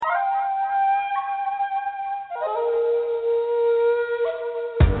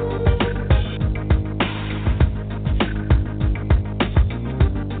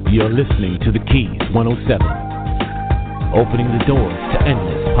You're listening to The Keys 107, opening the doors to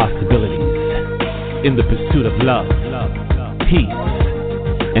endless possibilities in the pursuit of love, peace,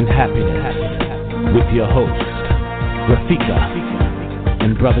 and happiness with your hosts, Rafika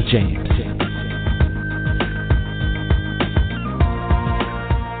and Brother James.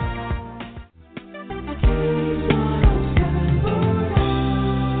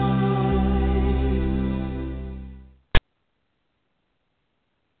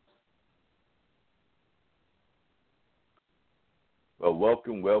 Well,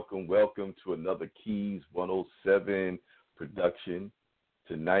 welcome to another Keys 107 production.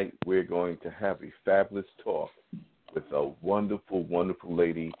 Tonight we're going to have a fabulous talk with a wonderful, wonderful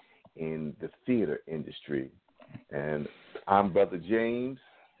lady in the theater industry. And I'm Brother James.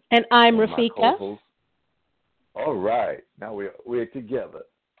 And I'm Rafika. All right. Now we're together.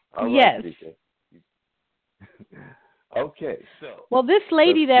 All yes. Right, Rafika. Okay, so. Well, this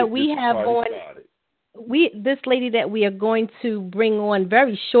lady that we have on. Started. This lady that we are going to bring on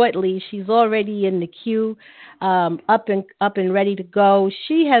very shortly, she's already in the queue, up and ready to go.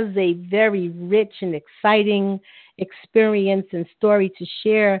 She has a very rich and exciting experience and story to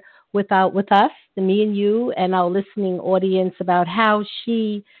share with us, me and you, and our listening audience about how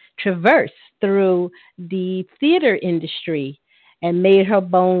she traversed through the theater industry and made her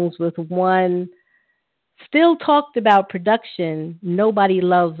bones with one. Still talked about production. Nobody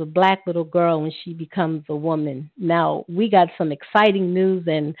loves a black little girl when she becomes a woman. Now, we got some exciting news,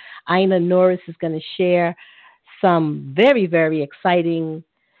 and Ina Norris is going to share some very, very exciting,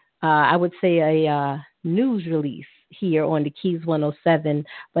 I would say, a news release here on the Keys 107.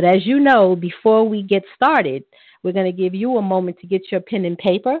 But as you know, before we get started, we're going to give you a moment to get your pen and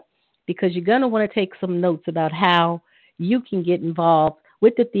paper because you're going to want to take some notes about how you can get involved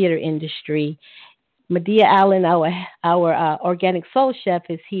with the theater industry. Medea Allen, our organic soul chef,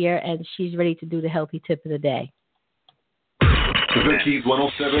 is here, and she's ready to do the healthy tip of the day. The Keys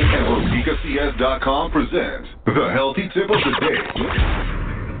 107 and RafikaCS.com present the healthy tip of the day.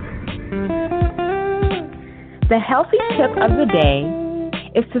 The healthy tip of the day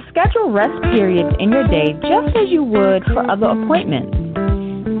is to schedule rest periods in your day just as you would for other appointments.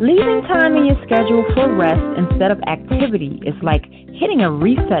 Leaving time in your schedule for rest instead of activity is like hitting a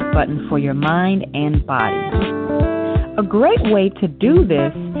reset button for your mind and body. A great way to do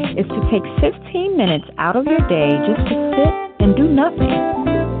this is to take 15 minutes out of your day just to sit and do nothing.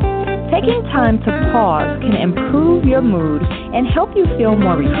 Taking time to pause can improve your mood and help you feel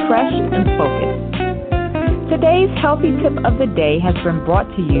more refreshed and focused. Today's healthy tip of the day has been brought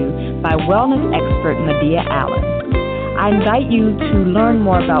to you by wellness expert Medea Allen. I invite you to learn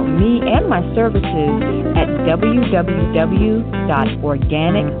more about me and my services at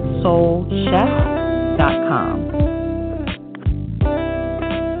www.organicsoulchef.com.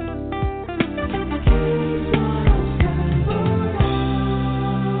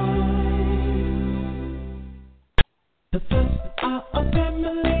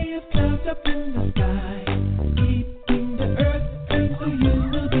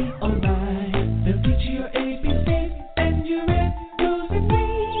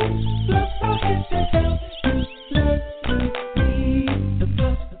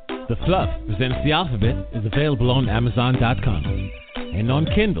 Fluff Presents the Alphabet is available on Amazon.com and on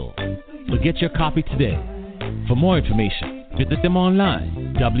Kindle. So get your copy today. For more information, visit them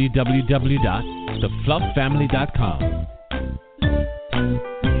online, www.thefluffamily.com.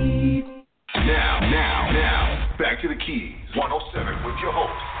 Now, back to the Keys 107 with your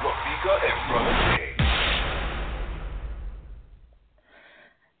hosts, Rafika and Brother James.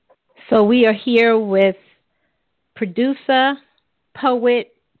 So we are here with producer, poet,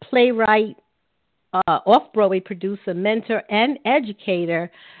 playwright, off-Broadway producer, mentor, and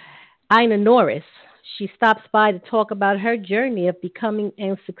educator, Ina Norris. She stops by to talk about her journey of becoming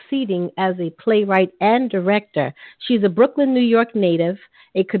and succeeding as a playwright and director. She's a Brooklyn, New York native,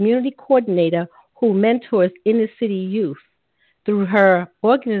 a community coordinator who mentors inner-city youth through her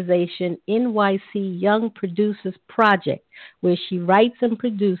organization, NYC Young Producers Project, where she writes and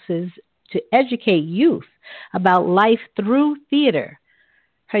produces to educate youth about life through theater.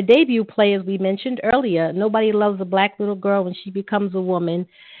 Her debut play, as we mentioned earlier, Nobody Loves a Black Little Girl When She Becomes a Woman,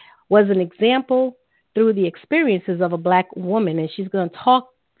 was an example through the experiences of a black woman. And she's going to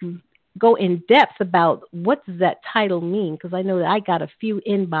go in depth about what does that title mean, because I know that I got a few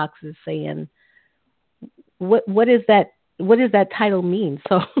inboxes saying, what does that title mean?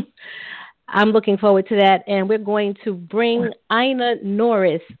 So I'm looking forward to that. And we're going to bring Ina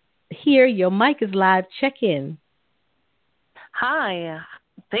Norris here. Your mic is live. Check in. Hi.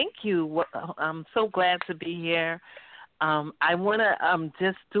 Thank you. I'm so glad to be here. I want to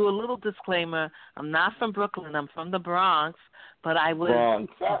just do a little disclaimer. I'm not from Brooklyn. I'm from the Bronx, but I was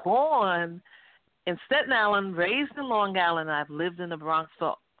born in Staten Island, raised in Long Island. I've lived in the Bronx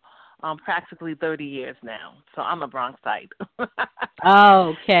for practically 30 years now, so I'm a Bronxite.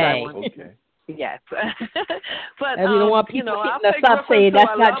 Okay. Okay. Yes. But and we don't want people to stop saying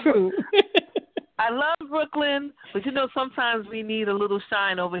that's not true. I love Brooklyn, but sometimes we need a little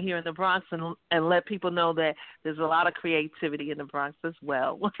shine over here in the Bronx and let people know that there's a lot of creativity in the Bronx as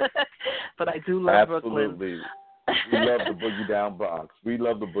well. But I do love Brooklyn. Absolutely. We love the Boogie Down Bronx. We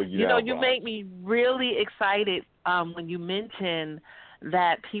love the Boogie Down Bronx. You make me really excited when you mention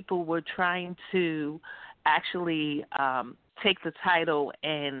that people were trying to actually take the title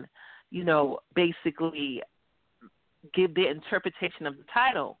and, basically give their interpretation of the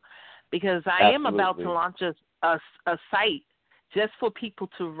title. Because I am about to launch a site just for people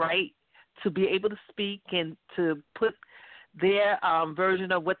to write, to be able to speak, and to put their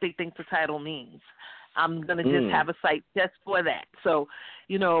version of what they think the title means. I'm going to just have a site just for that. So,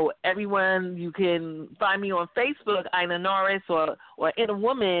 everyone, you can find me on Facebook, Ina Norris, or Inner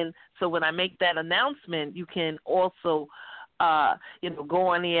Woman. So when I make that announcement, you can also, go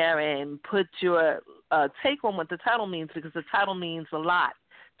on the air and put your take on what the title means, because the title means a lot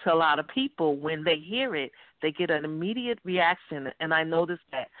to a lot of people. When they hear it, they get an immediate reaction, and I noticed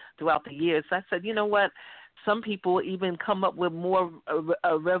that throughout the years. So I said, you know what? Some people even come up with more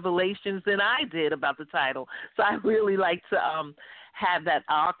revelations than I did about the title. So I really like to have that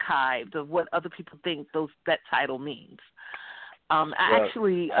archived of what other people think that title means. Go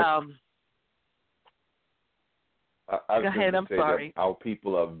ahead. I'm sorry. Our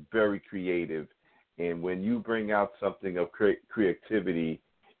people are very creative, and when you bring out something of creativity,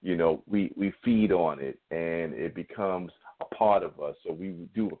 we feed on it, and it becomes a part of us. So we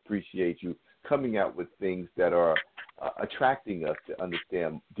do appreciate you coming out with things that are attracting us to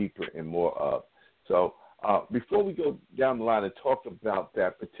understand deeper and more of. So before we go down the line and talk about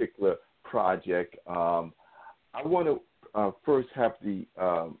that particular project, I want to first have you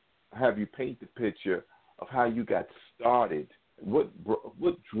paint the picture of how you got started. What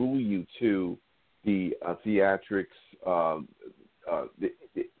drew you to the theatrics, the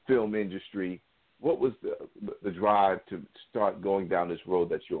film industry? What was the drive to start going down this road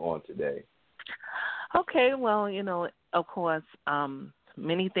that you're on today? Okay, well, of course,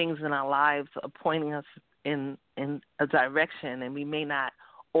 many things in our lives are pointing us in a direction, and we may not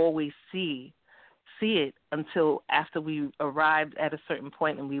always see it until after we arrived at a certain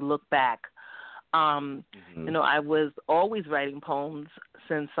point and we look back. I was always writing poems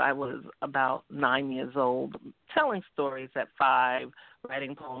since I was about 9 years old, telling stories at 5,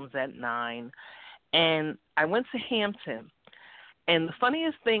 writing poems at 9. And I went to Hampton, and the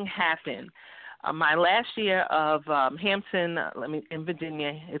funniest thing happened. My last year of Hampton, in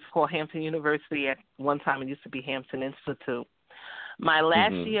Virginia, it's called Hampton University. At one time, it used to be Hampton Institute. My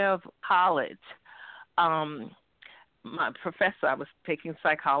last year of college, my professor, I was taking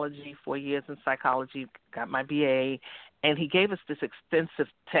psychology, 4 years in psychology, got my BA, and he gave us this extensive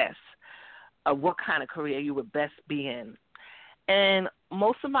test of what kind of career you would best be in. And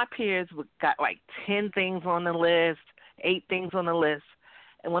most of my peers got like 10 things on the list, 8 things on the list.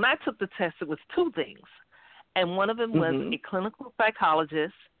 And when I took the test, it was 2 things. And one of them was a clinical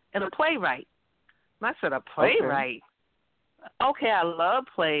psychologist and a playwright. And I said, a playwright? Okay, I love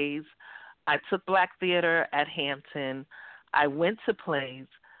plays. I took Black Theater at Hampton. I went to plays,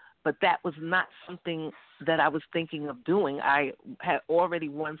 but that was not something that I was thinking of doing. I had already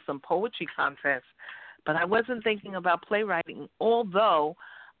won some poetry contests, but I wasn't thinking about playwriting, although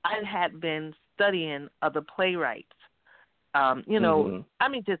I had been studying other playwrights.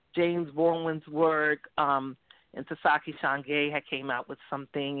 Just James Baldwin's work, and Tasaki Shange had came out with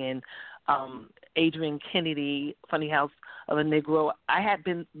something, and Adrian Kennedy, Funny House of a Negro. I had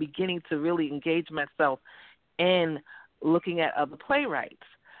been beginning to really engage myself in looking at other playwrights,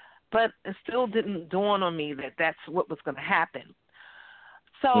 but it still didn't dawn on me that that's what was going to happen.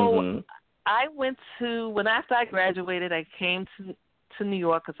 So I went after I graduated, I came to New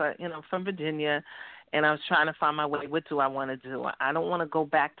York because I'm from Virginia, and I was trying to find my way. What do I want to do? I don't want to go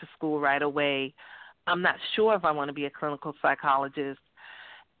back to school right away. I'm not sure if I want to be a clinical psychologist.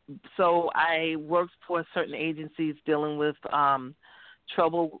 So I worked for certain agencies dealing with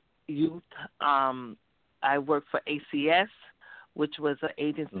troubled youth. I worked for ACS, which was an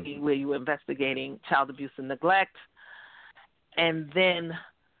agency where you were investigating child abuse and neglect. And then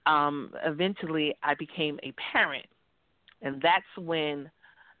eventually I became a parent. And that's when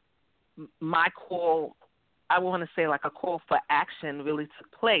my call, I want to say like a call for action really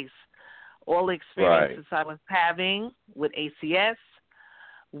took place all the experiences I was having with ACS,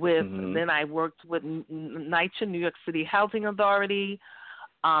 with then I worked with NYCHA, New York City Housing Authority.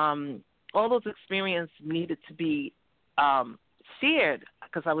 All those experiences needed to be shared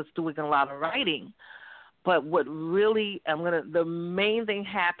because I was doing a lot of writing. But what really, the main thing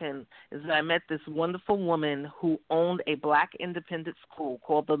happened is that I met this wonderful woman who owned a black independent school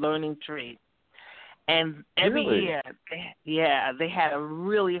called the Learning Tree. And every year, they had a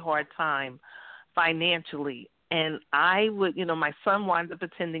really hard time financially. And I would, my son wound up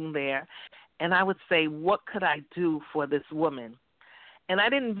attending there, and I would say, what could I do for this woman? And I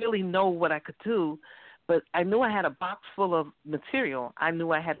didn't really know what I could do, but I knew I had a box full of material. I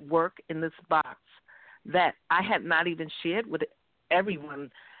knew I had work in this box that I had not even shared with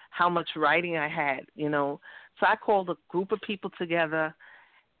everyone how much writing I had, So I called a group of people together,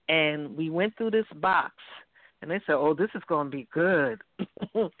 and we went through this box, and they said, oh, this is going to be good.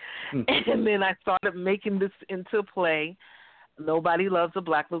 And then I started making this into a play. Nobody loves a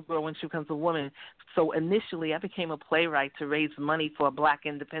black little girl when she becomes a woman. So initially I became a playwright to raise money for a black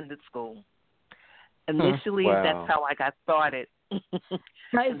independent school. Initially, that's how I got started.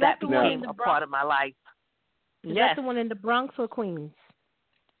 Now, is that the one in the a part of my life. Is that the one in the Bronx or Queens?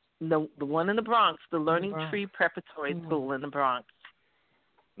 The one in the Bronx, the Learning Tree Preparatory School in the Bronx.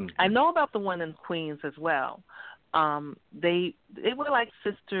 I know about the one in Queens as well. They were like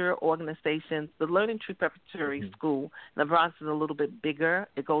sister organizations. The Learning Tree Preparatory School in the Bronx is a little bit bigger.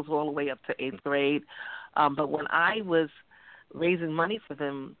 It goes all the way up to 8th grade. But when I was raising money for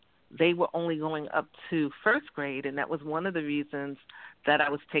them, they were only going up to 1st grade, and that was one of the reasons that I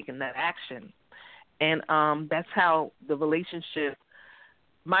was taking that action. And that's how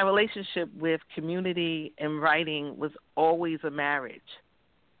my relationship with community and writing was always a marriage.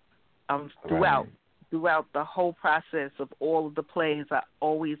 Throughout the whole process of all of the plays, I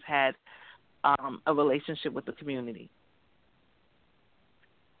always had a relationship with the community.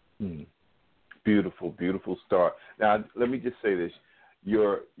 Beautiful, beautiful start. Now, let me just say this.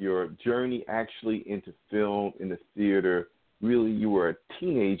 Your journey actually into film, in the theater, really you were a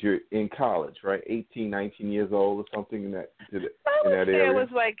teenager in college, right? 18, 19 years old or something in that area? It was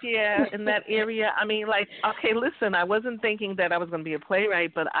like, in that area. I mean, like, okay, listen, I wasn't thinking that I was going to be a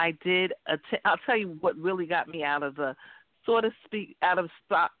playwright, but I did. I'll tell you what really got me out of the, so to speak, out of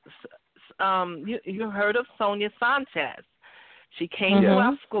stock. You heard of Sonia Sanchez. She came to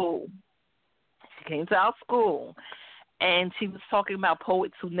our school. And she was talking about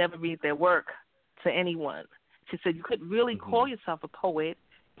poets who never read their work to anyone. She said you could really call yourself a poet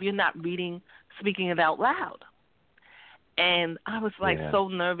if you're not speaking it out loud. And I was like so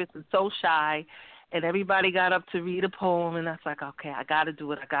nervous and so shy, and everybody got up to read a poem, and I was like, okay, I got to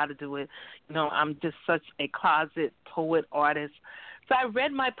do it. I'm just such a closet poet artist. So I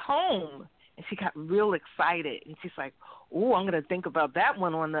read my poem, and she got real excited, and she's like, "Oh, I'm going to think about that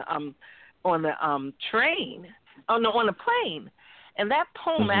one on the train. Oh no, on the plane." And that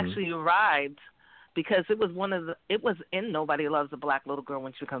poem actually arrived because it was in Nobody Loves a Black Little Girl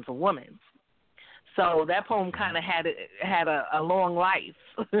When She Becomes a Woman. So that poem kind of had a long life.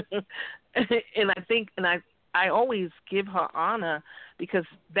 And I always give her honor because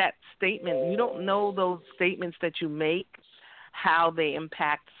that statement, you don't know those statements that you make, how they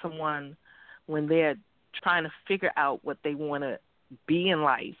impact someone when they're trying to figure out what they want to be in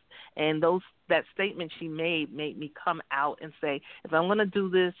life. And that statement she made me come out and say, if I'm going to do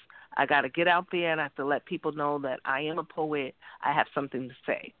this, I got to get out there and I have to let people know that I am a poet. I have something to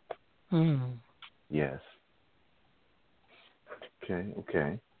say. Yes.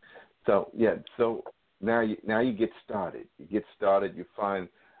 Okay. So now you get started. You find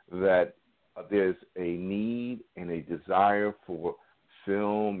that there's a need and a desire for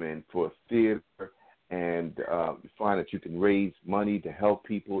film and for theater, and you find that you can raise money to help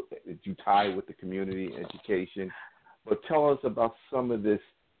people, that you tie with the community education. But tell us about some of the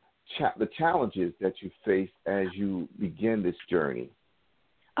challenges that you faced as you begin this journey.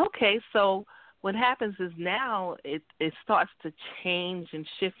 Okay, so what happens is now it starts to change and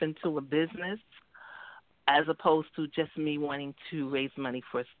shift into a business as opposed to just me wanting to raise money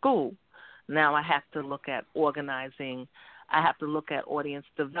for a school. Now I have to look at organizing. I have to look at audience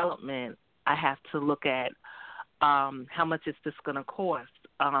development. I have to look at how much is this going to cost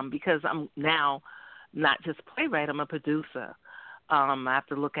because I'm now not just playwright, I'm a producer. I have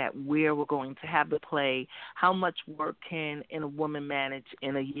to look at where we're going to have the play, how much work can a woman manage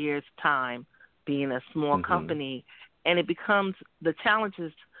in a year's time being a small company, and it becomes the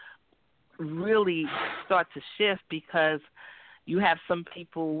challenges really start to shift because you have some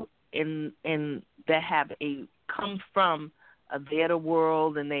people in that have come from a theater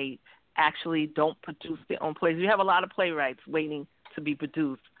world and they actually don't produce their own plays. You have a lot of playwrights waiting to be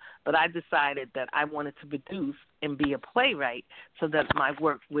produced, but I decided that I wanted to produce and be a playwright so that my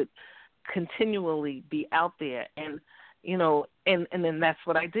work would continually be out there. And, you know, and then that's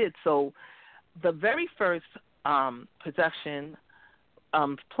what I did. So the very first production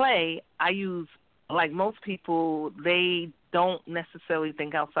play, I use, like most people, they don't necessarily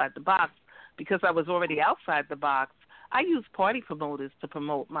think outside the box. Because I was already outside the box, I use party promoters to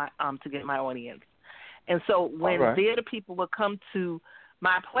promote my to get my audience. And so when theater people would come to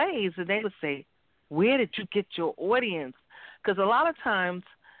my plays, and they would say, "Where did you get your audience?" Because a lot of times,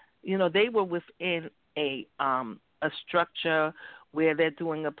 you know, they were within a structure where they're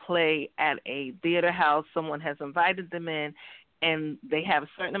doing a play at a theater house. Someone has invited them in, and they have a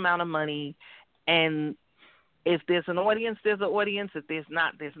certain amount of money, and if there's an audience, there's an audience. If there's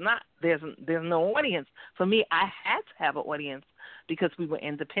not, there's not. There's no audience. For me, I had to have an audience because we were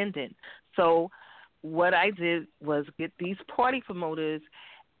independent. So what I did was get these party promoters,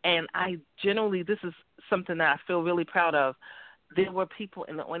 and I generally, this is something that I feel really proud of. There were people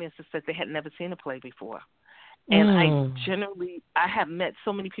in the audience that said they had never seen a play before. And I have met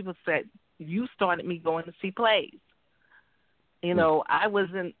so many people that said, you started me going to see plays. You know, I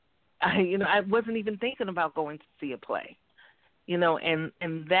wasn't even thinking about going to see a play, you know, and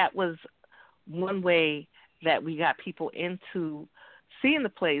that was one way that we got people into seeing the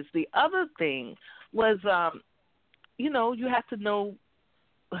plays. The other thing was, you know, you have to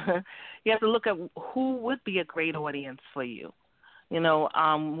look at who would be a great audience for you. You know,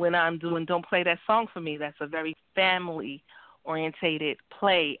 when I'm doing Don't Play That Song for Me, that's a very family-orientated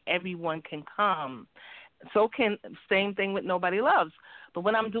play. Everyone can come. Same thing with Nobody Loves. But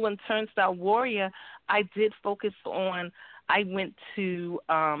when I'm doing Turnstile Warrior, I did focus on, I went to,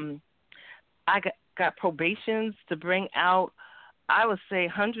 I got probations to bring out, I would say,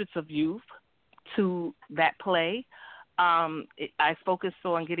 hundreds of youth to that play. I focused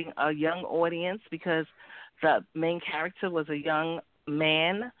on getting a young audience because the main character was a young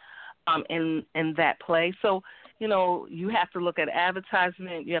man in that play. So, you know, you have to look at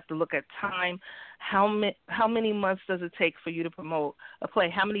advertisement. You have to look at time. How many months does it take for you to promote a play?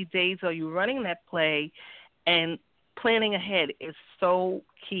 How many days are you running that play? And planning ahead is so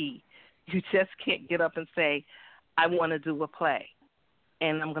key. You just can't get up and say, I want to do a play,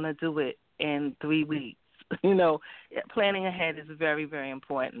 and I'm going to do it in 3 weeks. You know, planning ahead is very, very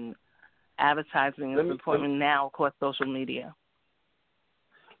important. Advertising is important now, of course, social media.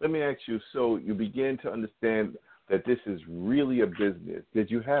 Let me ask you, so you begin to understand that this is really a business. Did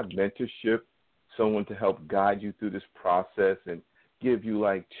you have mentorship, someone to help guide you through this process and give you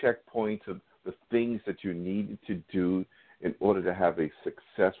like checkpoints of the things that you needed to do in order to have a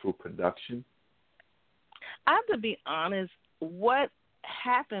successful production? I have to be honest, what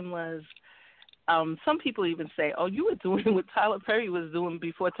happened was some people even say, oh, you were doing what Tyler Perry was doing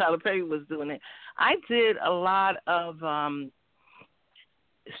before Tyler Perry was doing it. I did a lot of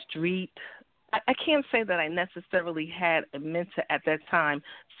street. I can't say that I necessarily had a mentor at that time.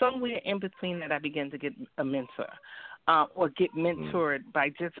 Somewhere in between that, I began to get a mentor or get mentored by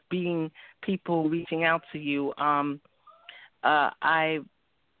just being people reaching out to you. I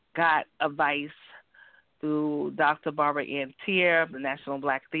got advice through Dr. Barbara Ann Tier of the National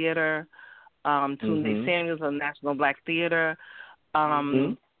Black Theater, Tunde Samuels of the National Black Theater.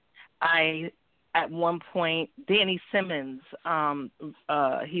 At one point, Danny Simmons,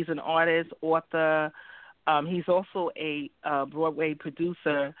 he's an artist, author. He's also a Broadway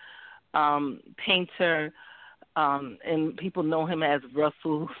producer, painter, and people know him as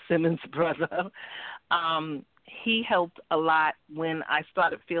Russell Simmons' brother. He helped a lot when I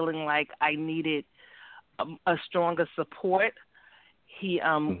started feeling like I needed a stronger support. He,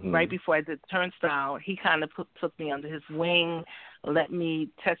 right before I did Turnstile, he kind of took me under his wing, let me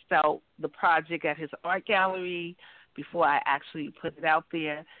test out the project at his art gallery before I actually put it out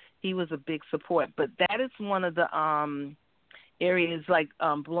there. He was a big support. But that is one of the areas, like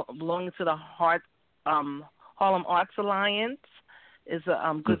belonging to the Harlem Arts Alliance is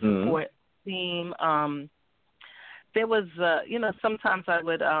a good support team. There was, sometimes I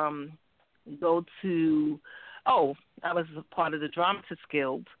would go to, I was a part of the Dramatists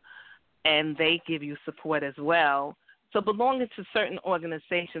Guild, and they give you support as well. So belonging to certain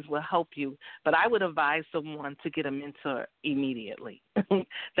organizations will help you, but I would advise someone to get a mentor immediately.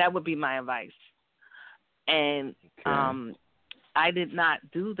 That would be my advice. And I did not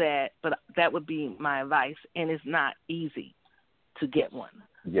do that, but that would be my advice, and it's not easy to get one.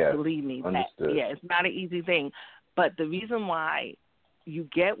 Yes, believe me. understood. It's not an easy thing. But the reason why you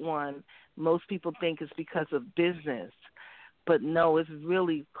get one, most people think is because of business. But no, it's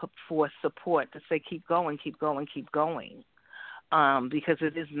really for support to say keep going, keep going, keep going, because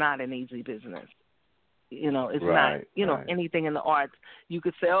it is not an easy business. It's not, anything in the arts. You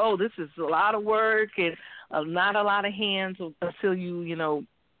could say, oh, this is a lot of work and not a lot of hands until you,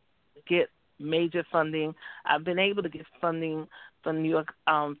 get major funding. I've been able to get funding from the New York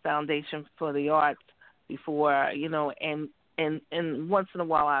Foundation for the Arts before, and once in a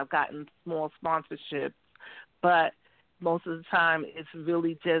while I've gotten small sponsorships, but most of the time it's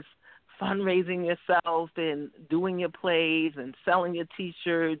really just fundraising yourself and doing your plays and selling your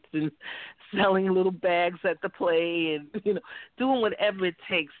T-shirts and selling little bags at the play and, doing whatever it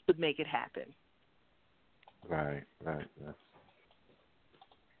takes to make it happen. Right.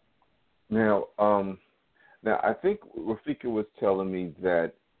 Now, I think Rafika was telling me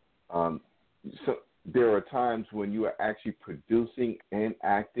that so there are times when you are actually producing and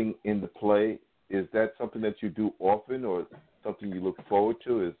acting in the play. Is that something that you do often, or something you look forward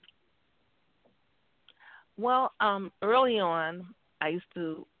to? Well, early on, I used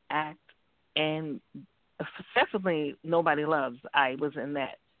to act, and successfully, Nobody Loves. I was in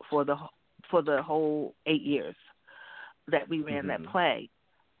that for the whole 8 years that we ran that play.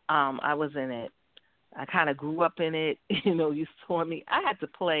 I was in it. I kind of grew up in it. You saw me. I had to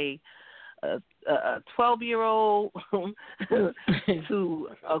play a 12-year-old to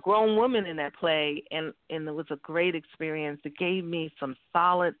a grown woman in that play, and it was a great experience. It gave me some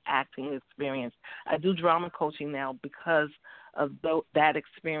solid acting experience. I do drama coaching now because of that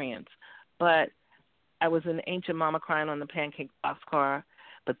experience. But I was in Ancient Mama Crying on the Pancake Boxcar,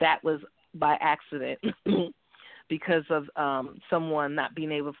 but that was by accident because of someone not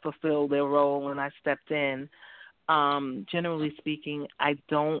being able to fulfill their role, and I stepped in. Generally speaking, I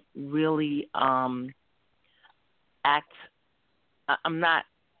don't really act.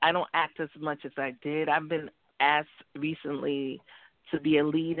 I don't act as much as I did. I've been asked recently to be a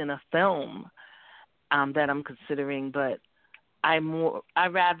lead in a film that I'm considering, but I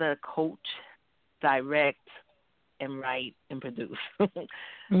rather coach, direct, and write and produce.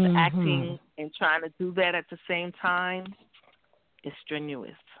 The acting and trying to do that at the same time is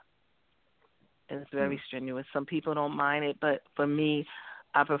strenuous. It's very strenuous. Some people don't mind it, but for me,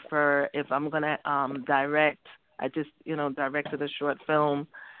 I prefer, if I'm going to direct, I just, directed a short film.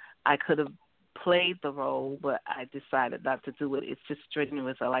 I could have played the role, but I decided not to do it. It's just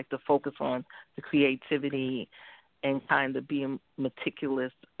strenuous. I like to focus on the creativity and kind of being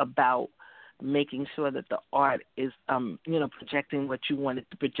meticulous about making sure that the art is, projecting what you want it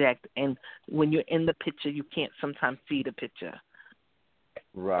to project. And when you're in the picture, you can't sometimes see the picture.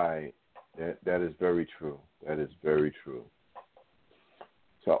 Right. That is very true. That is very true.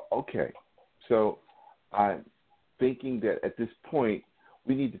 So, okay. So I'm thinking that at this point,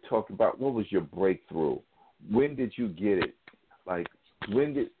 we need to talk about what was your breakthrough? When did you get it? Like,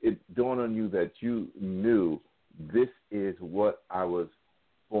 when did it dawn on you that you knew this is what I was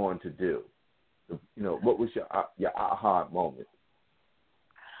born to do? What was your aha moment?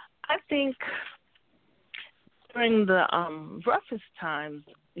 I think during the roughest times,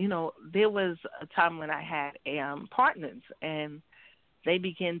 there was a time when I had partners, and they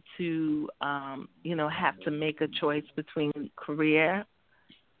began to, have to make a choice between career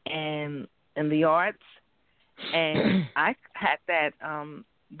and the arts, and I had that,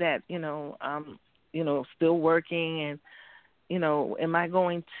 still working, and am I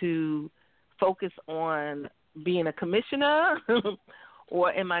going to focus on being a commissioner?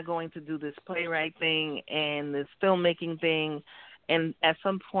 Or am I going to do this playwright thing and this filmmaking thing? And at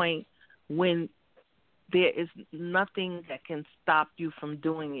some point, when there is nothing that can stop you from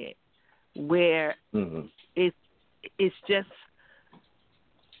doing it, where it's just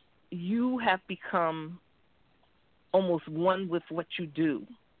you have become almost one with what you do,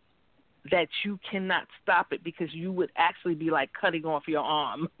 that you cannot stop it, because you would actually be like cutting off your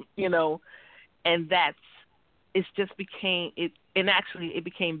arm, and it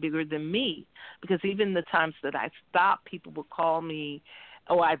became bigger than me, because even the times that I stopped, people would call me,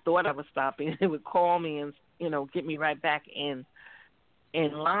 I thought I was stopping, they would call me and, get me right back in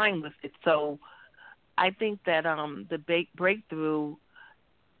line with it. So I think that the breakthrough,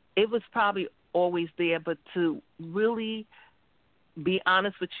 it was probably always there, but to really be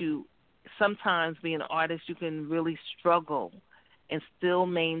honest with you, sometimes being an artist, you can really struggle and still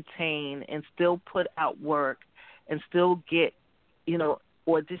maintain and still put out work and still get,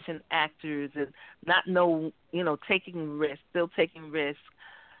 audition actors and not know, taking risks, still taking risks,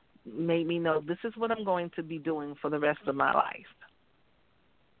 made me know this is what I'm going to be doing for the rest of my life.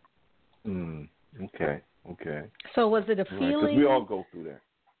 Okay. So was it a feeling? Because we all go through that.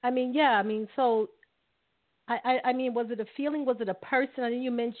 So I mean, was it a feeling? Was it a person? I know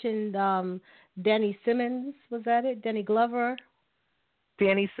you mentioned Danny Simmons. Was that it? Danny Glover?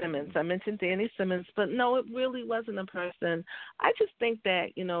 Danny Simmons. I mentioned Danny Simmons, but no, it really wasn't a person. I just think that,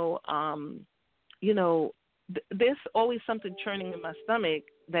 there's always something churning in my stomach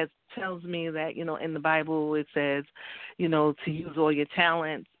that tells me that, in the Bible it says, to use all your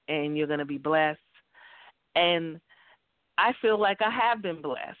talents and you're going to be blessed. And I feel like I have been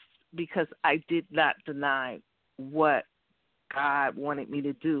blessed because I did not deny what God wanted me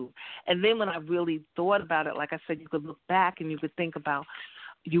to do. And then when I really thought about it, like I said, you could look back and you could think about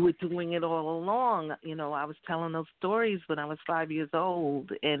you were doing it all along. I was telling those stories when I was 5 years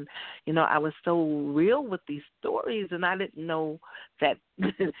old, and, I was so real with these stories, and I didn't know that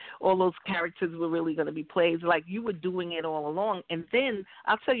all those characters were really going to be plays. Like, you were doing it all along. And then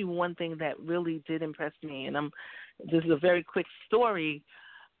I'll tell you one thing that really did impress me, and this is a very quick story.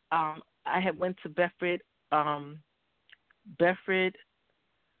 I had went to Bedford,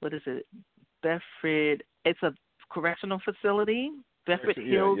 what is it? Bedford, it's a correctional facility. Bedford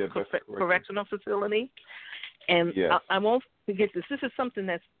Hills Correctional Facility. And I won't forget this. This is something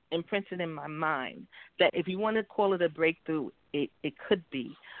that's imprinted in my mind, that if you want to call it a breakthrough, it could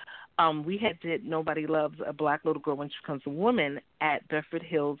be. We did Nobody Loves a Black Little Girl When She Becomes a Woman at Bedford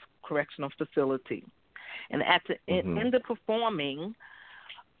Hills Correctional Facility. And at the end of performing,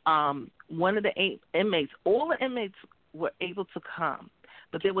 one of the 8 inmates, all the inmates were able to come,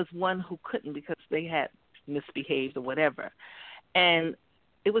 but there was one who couldn't because they had misbehaved or whatever. And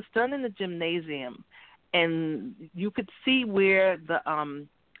it was done in the gymnasium, and you could see where the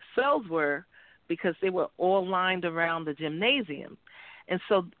cells were because they were all lined around the gymnasium. And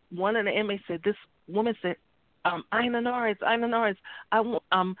so one of the inmates said, this woman said, Ina Norris,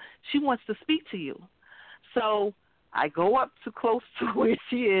 she wants to speak to you. So I go up to close to where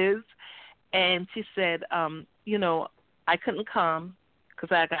she is, and she said, I couldn't come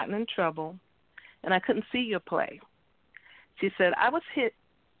because I had gotten in trouble, and I couldn't see your play. She said, I was hit,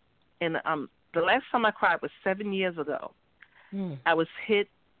 and the last time I cried was 7 years ago. I was hit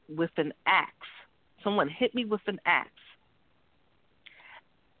with an axe. Someone hit me with an axe.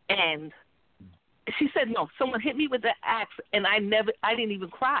 And she said, no, someone hit me with the axe, and I didn't even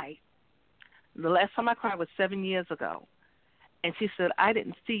cry. The last time I cried was 7 years ago. And she said, I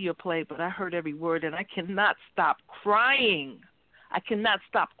didn't see your play, but I heard every word, and I cannot stop crying. I cannot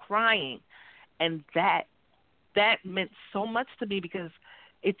stop crying. And that meant so much to me because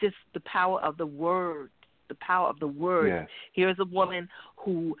it's just the power of the word, Yes. Here's a woman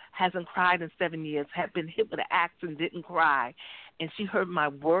who hasn't cried in 7 years, had been hit with an axe and didn't cry, and she heard my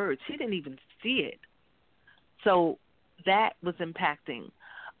words. She didn't even see it. So that was impacting.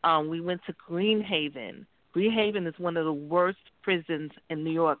 We went to Greenhaven. Greenhaven is one of the worst prisons in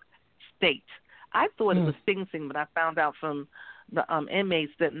New York State. I thought it was Sing Sing, but I found out from the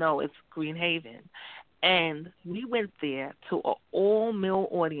inmates that no, it's Greenhaven. And we went there to an all-male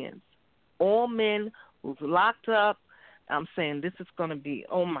audience, all men who's locked up. I'm saying this is going to be,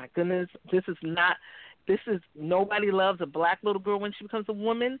 oh, my goodness, this is Nobody Loves a Black Little Girl When She Becomes a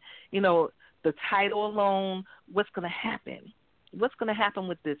Woman. The title alone, what's going to happen? What's going to happen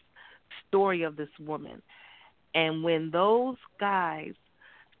with this story of this woman? And when those guys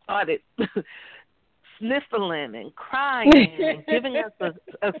started sniffling and crying and giving us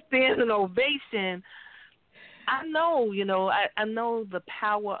a standing ovation, I know the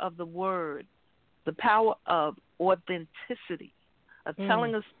power of the word, the power of authenticity, of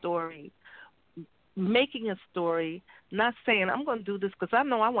telling a story, making a story, not saying, I'm going to do this because I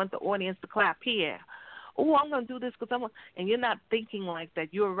know I want the audience to clap here. Oh, I'm going to do this because I want, and you're not thinking like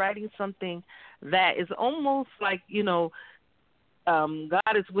that. You're writing something that is almost like,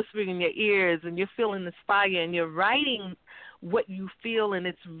 God is whispering in your ears and you're feeling this fire and you're writing what you feel, and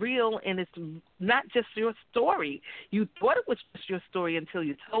it's real, and it's not just your story. You thought it was just your story until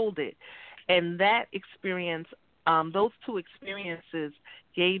you told it. And that experience, those two experiences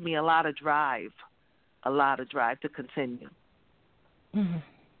gave me a lot of drive to continue.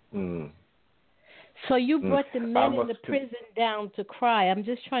 Mm-hmm. So you brought the men in the prison down to cry. I'm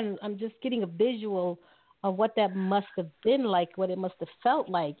just getting a visual of what that must have been like, what it must have felt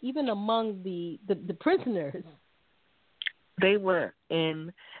like, even among the prisoners. They were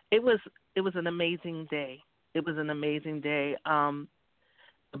in. It was an amazing day. It was an amazing day.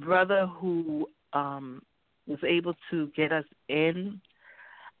 The brother who was able to get us in,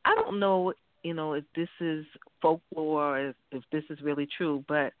 I don't know, if this is folklore or if this is really true,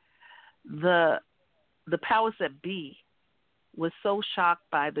 but the powers that be was so shocked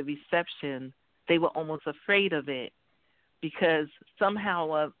by the reception, they were almost afraid of it because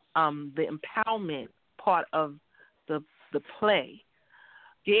somehow of the empowerment part of the play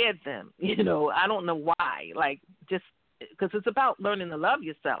scared them. I don't know why. Like, just because it's about learning to love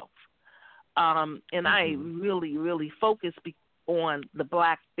yourself. And I really, really focused on the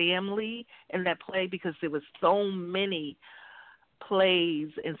Black family in that play because there was so many plays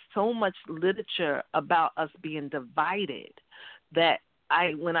and so much literature about us being divided that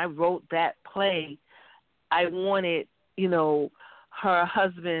when I wrote that play, I wanted, her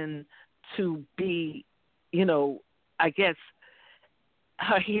husband to be, I guess,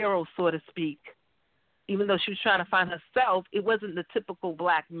 her hero, so to speak. Even though she was trying to find herself, it wasn't the typical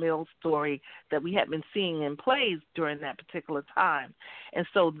Black male story that we had been seeing in plays during that particular time. And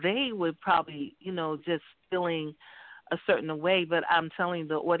so they were probably, just feeling a certain way, but I'm telling you,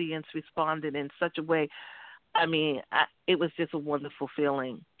 the audience responded in such a way. I mean, it was just a wonderful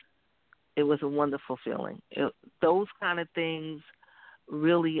feeling. It was a wonderful feeling. Those kind of things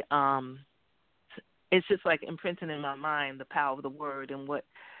really, it's just like imprinting in my mind the power of the word and what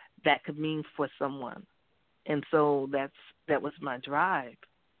that could mean for someone. And so that was my drive,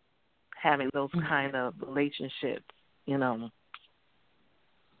 having those kind of relationships,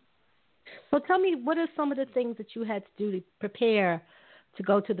 So tell me, what are some of the things that you had to do to prepare to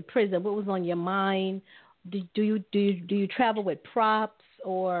go to the prison? What was on your mind? Do you travel with props,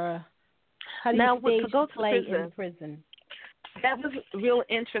 or how do you stage to play in the prison? That was real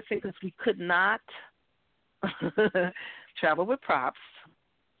interesting because we could not travel with props.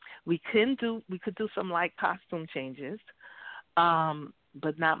 We could do some light costume changes,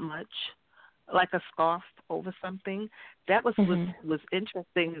 but not much. Like a scarf over something. That was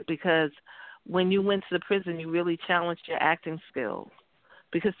interesting because when you went to the prison, you really challenged your acting skills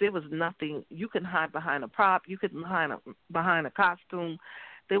because there was nothing. You could hide behind a prop. You could hide behind a costume.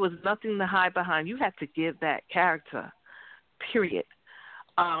 There was nothing to hide behind. You had to give that character, period.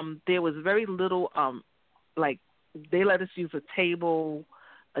 There was very little, like they let us use a table,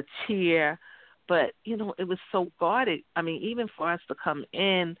 a chair, but, it was so guarded. I mean, even for us to come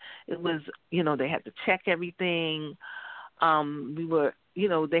in, it was, they had to check everything. We were,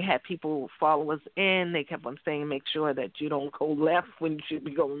 they had people follow us in. They kept on saying, make sure that you don't go left when you should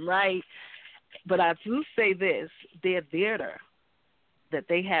be going right. But I do say this, their theater that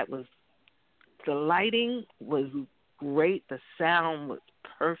they had the lighting was great. The sound was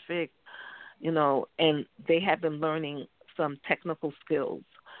perfect, and they had been learning some technical skills.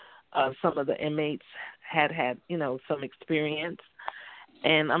 Some of the inmates had, some experience,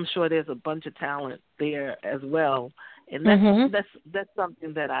 and I'm sure there's a bunch of talent there as well. And that's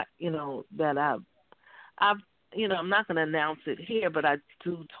something that I'm not going to announce it here, but I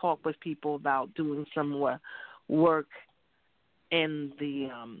do talk with people about doing some more work in the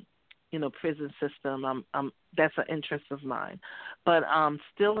prison system. That's an interest of mine. But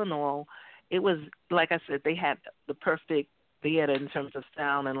still in all, it was, like I said, they had the perfect theater in terms of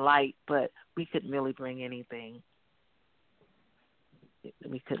sound and light, but we couldn't really bring anything.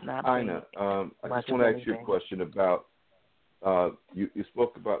 We could not bring Ina, I just want to ask you a question about, you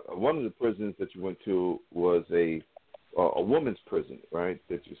spoke about one of the prisons that you went to was a woman's prison, right,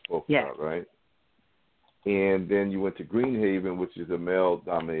 that you spoke about, right? And then you went to Greenhaven, which is a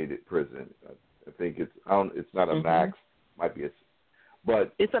male-dominated prison. I think it's not a max, might be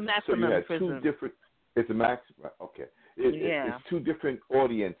but it's a maximum so you had prison. It's a max, okay. It's two different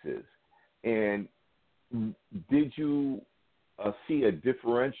audiences. And did you see a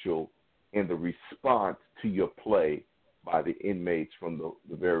differential in the response to your play by the inmates from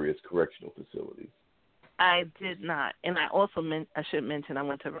the various correctional facilities? I did not. And I also I should mention I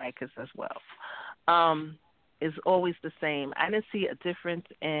went to Rikers as well. It's always the same. I didn't see a difference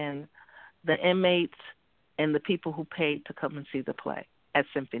in the inmates and the people who paid to come and see the play at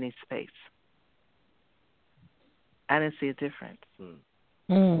Symphony Space. I didn't see a difference.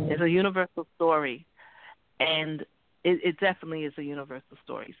 It's a universal story, and it definitely is a universal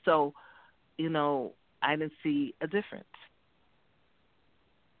story. So, I didn't see a difference.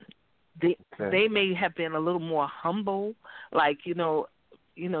 They may have been a little more humble, like,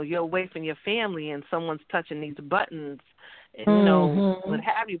 you're away from your family and someone's touching these buttons, and, what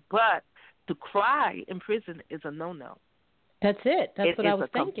have you. But to cry in prison is a no-no. That's it. That's what I was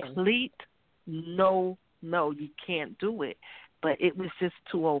thinking. It's a complete no, you can't do it. But it was just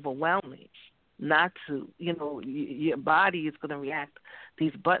too overwhelming not to. Your body is going to react.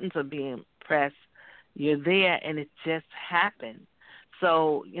 These buttons are being pressed. You're there, and it just happened.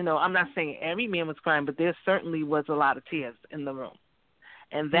 So, I'm not saying every man was crying, but there certainly was a lot of tears in the room.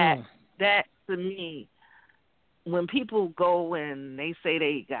 And that to me, when people go and they say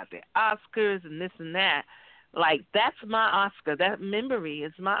they got their Oscars and this and that, Like, that's my Oscar. That memory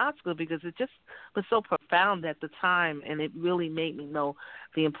is my Oscar because it just was so profound at the time, and it really made me know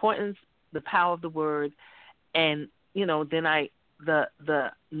the importance, the power of the word. And, you know, then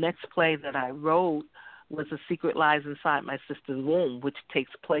the next play that I wrote was The Secret Lies Inside My Sister's Womb, which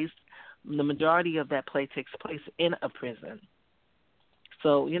takes place, the majority of that play takes place in a prison.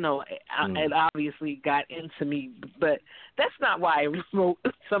 So, you know, it obviously got into me, but that's not why I wrote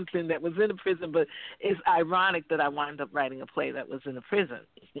something that was in a prison, but it's ironic that I wound up writing a play that was in a prison.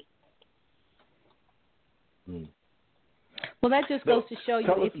 Well, that just goes to show you,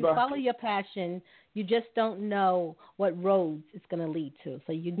 if you follow your passion, you just don't know what roads it's going to lead to.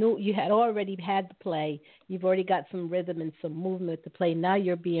 So you knew you had already had the play. You've already got some rhythm and some movement with the play. Now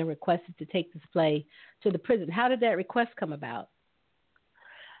you're being requested to take this play to the prison. How did that request come about?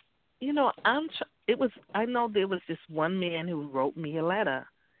 You know, I know there was this one man who wrote me a letter.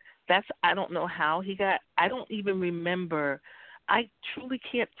 I don't know how he got, I don't even remember. I truly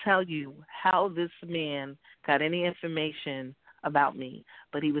can't tell you how this man got any information about me,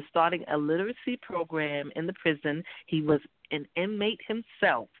 but he was starting a literacy program in the prison. He was an inmate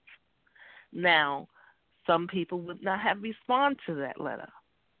himself. Now, some people would not have responded to that letter.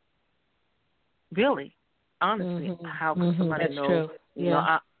 Really, honestly, how could somebody That's know? True. You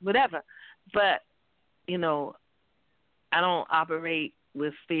know, whatever. But, you know, I don't operate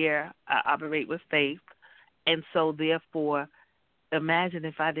with fear. I operate with faith. And so, therefore, imagine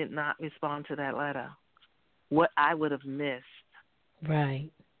if I did not respond to that letter, what I would have missed. Right.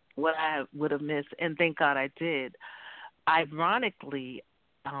 What I would have missed. And thank God I did. Ironically,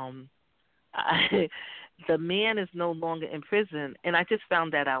 the man is no longer in prison, and I just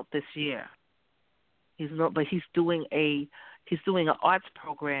found that out this year. But he's doing an arts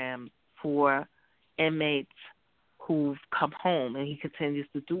program for inmates who've come home, and he continues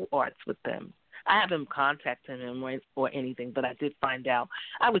to do arts with them. I haven't contacted him or anything, but I did find out.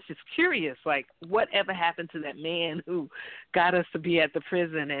 I was just curious, like, whatever happened to that man who got us to be at the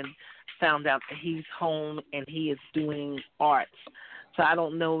prison and found out that he's home and he is doing arts. So I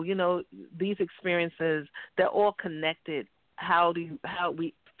don't know, you know, these experiences, they're all connected. How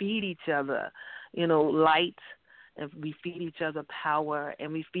we feed each other, you know, light, and we feed each other power,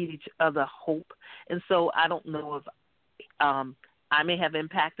 and we feed each other hope. And so I don't know if I may have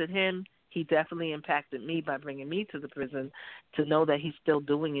impacted him. He definitely impacted me by bringing me to the prison. To know that he's still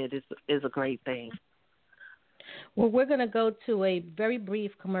doing it is a great thing. Well, we're going to go to a very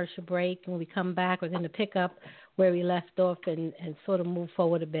brief commercial break. When we come back, we're going to pick up where we left off and sort of move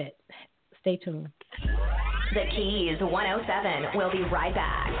forward a bit. Stay tuned. The Keys 107. We'll be right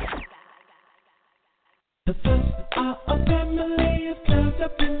back. The first are a family of clouds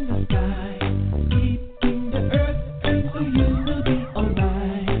up in the sky, keeping the earth, and so you will be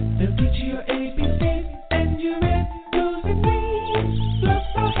alright. They'll teach you your ABCs and your red, rose, and green. Fluff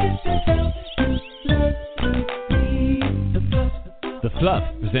our heads and help us learn to read. The Fluff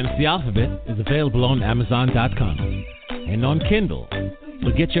Presents the Alphabet is available on Amazon.com and on Kindle.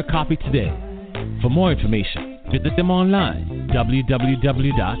 So get your copy today. For more information, visit them online,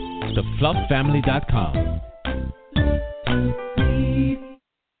 www.theflufffamily.com.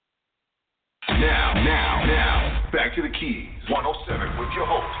 Now, back to the Keys 107 with your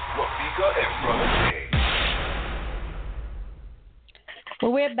hosts, Rafika and Brother K.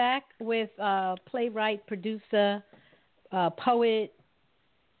 Well, we're back with playwright, producer, poet,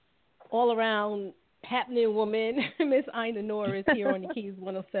 all around happening woman, Miss Ina Norris, here on the Keys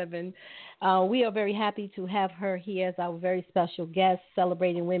 107. We are very happy to have her here as our very special guest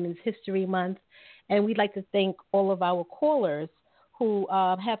celebrating Women's History Month. And we'd like to thank all of our callers who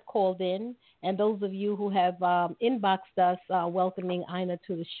have called in, and those of you who have inboxed us welcoming Ina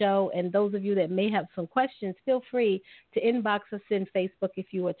to the show. And those of you that may have some questions, feel free to inbox us in Facebook if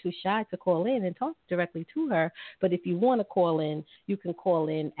you are too shy to call in and talk directly to her. But if you want to call in, you can call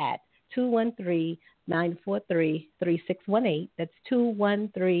in at 213-943-3618. That's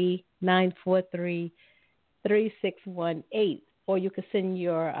 213-943-3618. Or you can send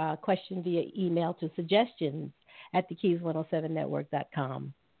your question via email to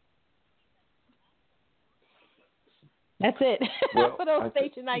suggestions@TheKeys107network.com. That's it. Well, for those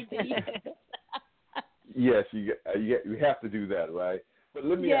station IDs. Yes, you have to do that, right? But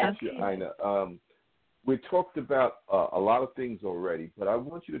let me ask you, Ina. We talked about a lot of things already, but I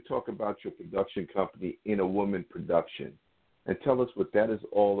want you to talk about your production company, In a Woman Production, and tell us what that is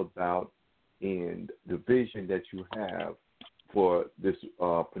all about and the vision that you have for this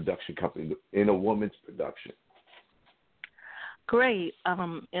production company, In a Woman's Production. Great.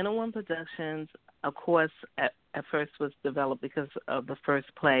 Inner One Productions, of course, at first was developed because of the first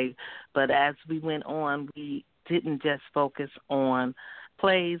play, but as we went on, we didn't just focus on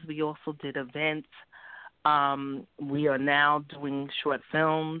plays. We also did events. We are now doing short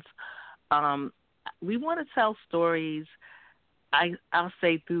films. We want to tell stories, I'll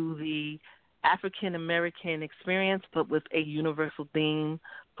say, through the African American experience, but with a universal theme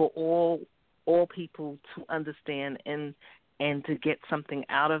for all people to understand and to get something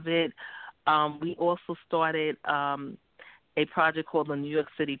out of it. We also started a project called the New York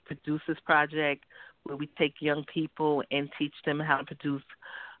City Producers Project, where we take young people and teach them how to produce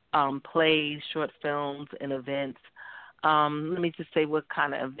plays, short films, and events. Let me just say what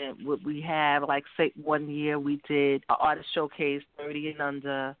kind of event would we have. Like, say, one year we did an artist showcase, 30 and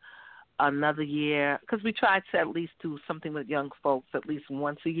under. Another year, because we tried to at least do something with young folks at least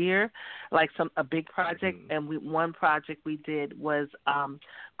once a year, like a big project. And one project we did was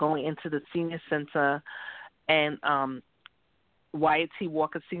going into the senior center and Wyatt T.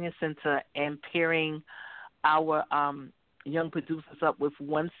 Walker Senior Center and pairing our young producers up with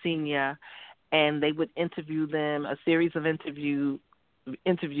one senior, and they would interview them, a series of interviews,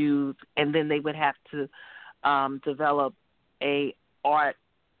 and then they would have to develop a art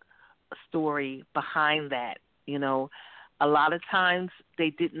story behind that. You know, a lot of times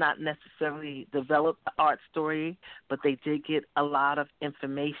they did not necessarily develop the art story, but they did get a lot of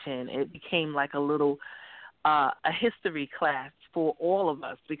information. It became like a little a history class for all of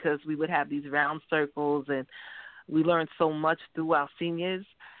us, because we would have these round circles and we learned so much through our seniors.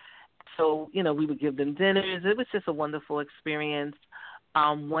 So, you know, we would give them dinners. It was just a wonderful experience.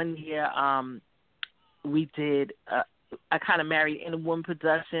 One year we did I kind of married in one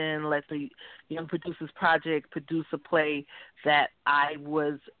production, let the Young Producers Project produce a play that I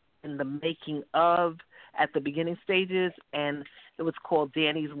was in the making of at the beginning stages, and it was called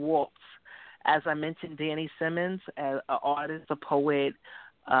Danny's Waltz. As I mentioned, Danny Simmons, an artist, a poet,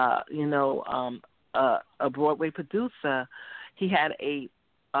 a Broadway producer, he had a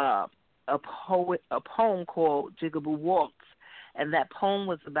poem called Jigaboo Waltz, and that poem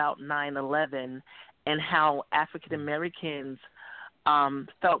was about 9/11 and how African Americans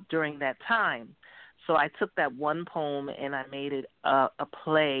felt during that time. So I took that one poem and I made it a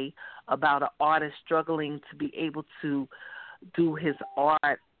play about an artist struggling to be able to do his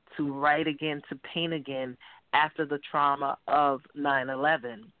art, to write again, to paint again after the trauma of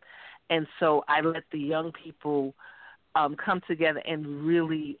 9/11. And so I let the young people come together and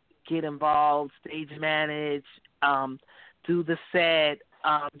really get involved, stage manage, do the set,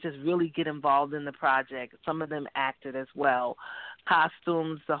 just really get involved in the project. Some of them acted as well,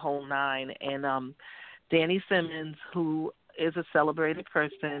 costumes, the whole nine. And Danny Simmons, who is a celebrated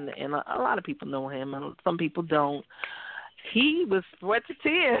person, and a lot of people know him, and some people don't, he was brought to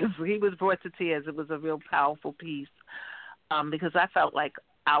tears. It was a real powerful piece because I felt like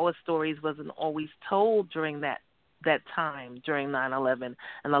our stories wasn't always told during that time, during 9/11.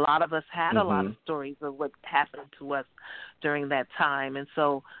 And a lot of us had a lot of stories of what happened to us during that time. And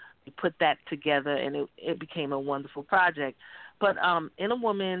so we put that together, and it became a wonderful project. But in a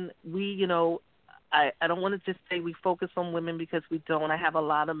woman, we, I don't want to just say we focus on women, because we don't. I have a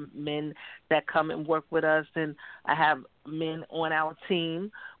lot of men that come and work with us, and I have men on our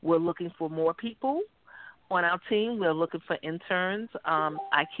team. We're looking for more people on our team. We're looking for interns.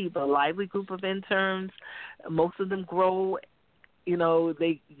 I keep a lively group of interns. Most of them grow.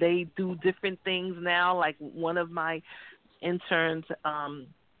 They do different things now. Like one of my interns,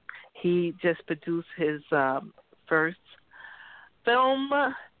 he just produced his first film.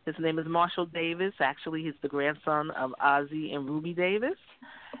 His name is Marshall Davis. Actually, he's the grandson of Ozzie and Ruby Davis,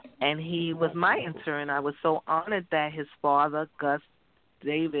 and he was my intern. I was so honored that his father, Guy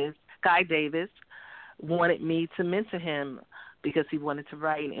Davis, wanted me to mentor him because he wanted to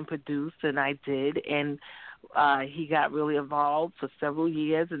write and produce, and I did. And he got really involved for several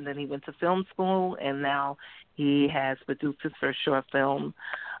years, and then he went to film school, and now he has produced his first short film.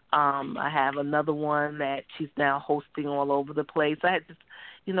 I have another one that she's now hosting all over the place. I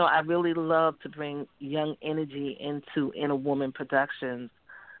really love to bring young energy into Inner Woman Productions.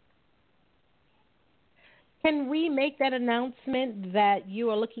 Can we make that announcement that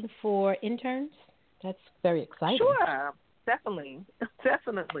you are looking for interns? That's very exciting. Sure, definitely.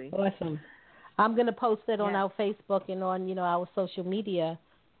 Awesome. I'm going to post it on our Facebook and on, our social media.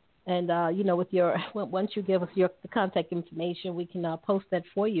 And, with once you give us the contact information, we can post that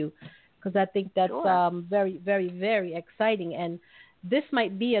for you, because I think that's very, very, very exciting. And this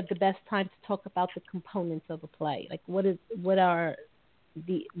might be the best time to talk about the components of a play. Like what are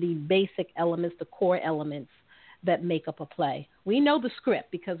the basic elements, the core elements that make up a play. We know the script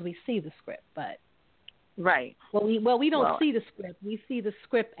because we see the script, but right. We don't see the script. We see the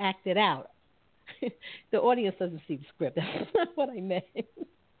script acted out. The audience doesn't see the script. That's not what I meant.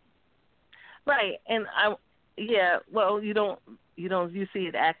 Right, and you see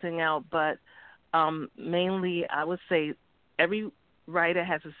it acting out, but mainly I would say every writer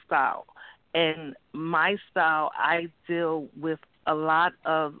has a style, and my style, I deal with a lot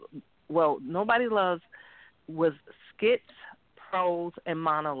of, Nobody Loves was skits, prose, and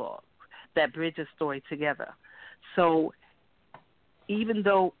monologues that bridge a story together. So even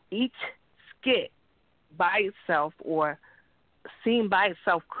though each skit by itself or scene by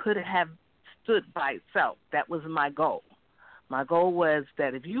itself could have stood by itself, that was my goal. My goal was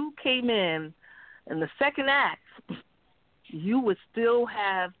that if you came in the second act, you would still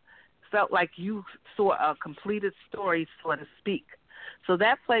have felt like you saw a completed story, so to speak. So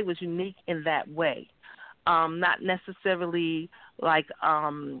that play was unique in that way. Not necessarily like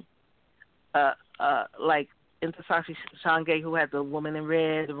Intasasi Shange, who had the woman in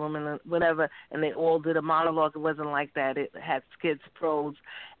red, the woman in whatever, and they all did a monologue. It wasn't like that. It had skits, prose,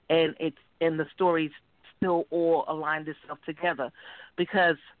 and the stories still all aligned itself together.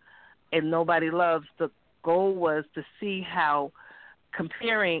 Because in Nobody Loves, the goal was to see how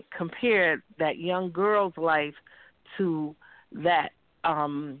compared that young girl's life to that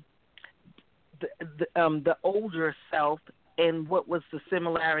the older self, and what was the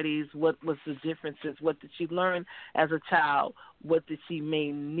similarities, what was the differences, what did she learn as a child, what did she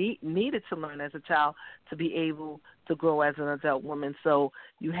needed to learn as a child to be able to grow as an adult woman. So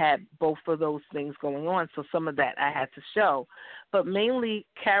you had both of those things going on. So some of that I had to show. But mainly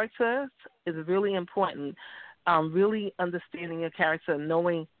characters is really important, really understanding your character,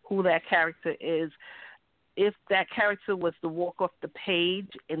 knowing who that character is. If that character was to walk off the page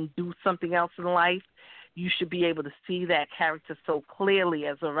and do something else in life, you should be able to see that character so clearly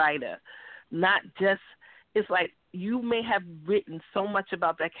as a writer. Not just, it's like you may have written so much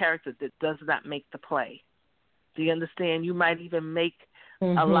about that character that does not make the play. Do you understand? You might even make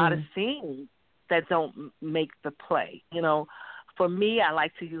a lot of scenes that don't make the play. You know, for me, I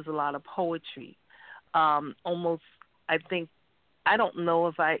like to use a lot of poetry. Almost, I think, I don't know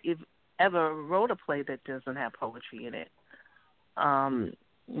if I ever wrote a play that doesn't have poetry in it.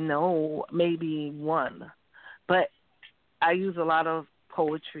 No, maybe one, but I use a lot of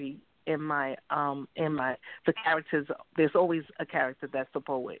poetry in the characters. There's always a character that's a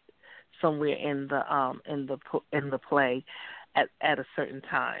poet somewhere in the play at a certain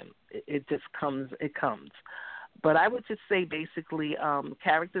time. It just comes. But I would just say basically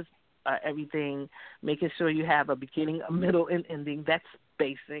characters are everything. Making sure you have a beginning, a middle, and ending. That's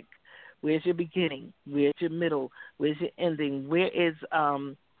basic. Where's your beginning? Where's your middle? Where's your ending? Where's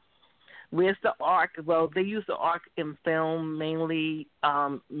the arc? Well, they use the arc in film mainly,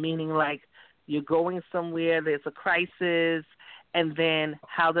 meaning like you're going somewhere, there's a crisis, and then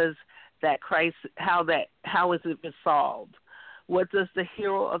how does that crisis, how is it resolved? What does the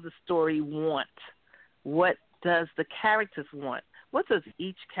hero of the story want? What does the characters want? What does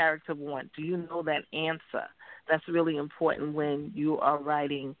each character want? Do you know that answer? That's really important when you are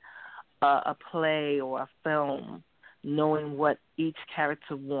writing a play or a film, knowing what each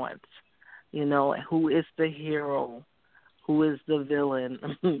character wants. You know, who is the hero, who is the villain,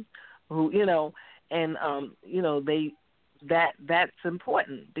 who, you know, and that's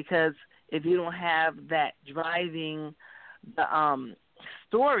important, because if you don't have that driving the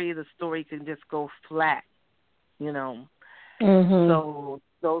story can just go flat, you know. So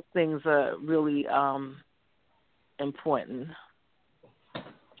those things are really important.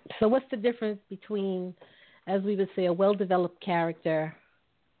 So what's the difference between, as we would say, a well-developed character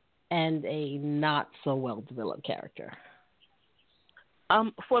and a not-so-well-developed character?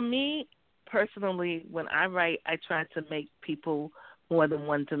 For me, personally, when I write, I try to make people more than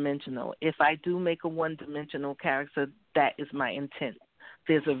one-dimensional. If I do make a one-dimensional character, that is my intent.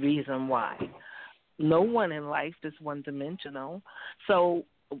 There's a reason why. No one in life is one-dimensional. So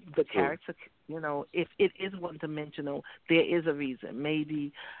the character, you know, if it is one-dimensional, there is a reason.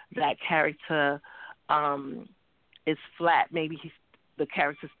 Maybe that character is flat. Maybe the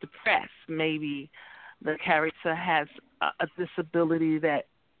character's depressed. Maybe the character has a disability that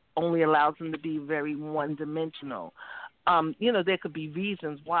only allows them to be very one-dimensional. You know, there could be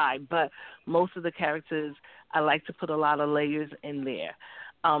reasons why, but most of the characters, I like to put a lot of layers in there.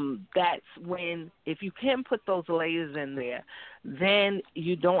 That's when, if you can put those layers in there, then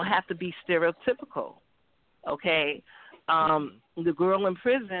you don't have to be stereotypical, okay? The girl in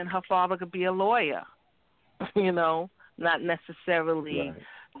prison, her father could be a lawyer, you know, not necessarily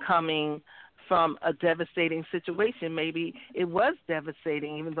coming from a devastating situation. Maybe it was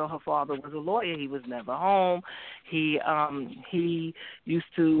devastating, even though her father was a lawyer. He was never home. He used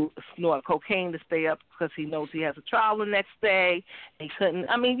to snort cocaine to stay up because he knows he has a trial the next day. He couldn't.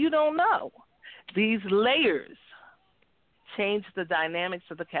 I mean, you don't know. These layers change the dynamics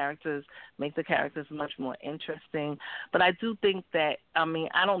of the characters, make the characters much more interesting. But I do think that, I mean,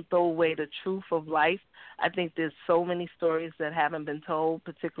 I don't throw away the truth of life. I think there's so many stories that haven't been told,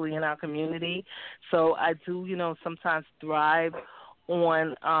 particularly in our community. So I do, sometimes thrive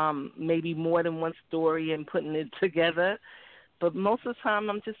on maybe more than one story and putting it together. But most of the time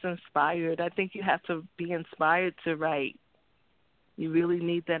I'm just inspired. I think you have to be inspired to write. You really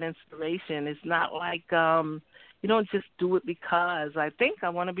need that inspiration. It's not like you don't just do it because I think I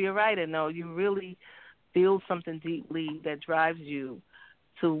want to be a writer. No, you really feel something deeply that drives you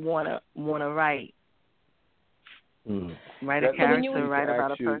to want to write. Write a character, write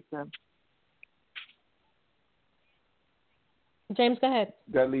about a person. James, go ahead.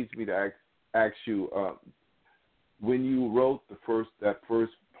 That leads me to ask you, when you wrote that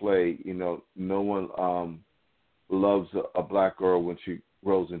first play, no one loves a black girl when she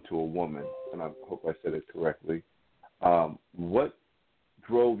grows into a woman, and I hope I said it correctly. What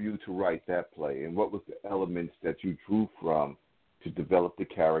drove you to write that play, and what was the elements that you drew from to develop the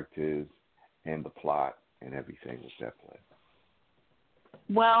characters and the plot and everything with that play?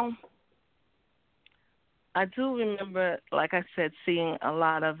 Well, I do remember, like I said, seeing a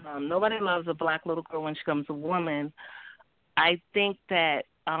lot of nobody loves a black little girl when she becomes a woman. I think that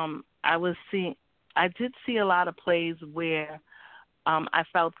I did see a lot of plays where I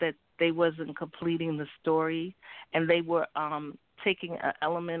felt that they wasn't completing the story, and they were taking an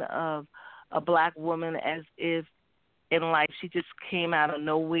element of a black woman as if in life she just came out of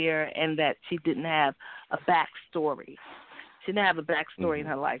nowhere and that she didn't have a backstory. She didn't have a backstory in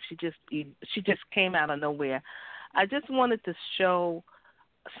her life. She just came out of nowhere. I just wanted to show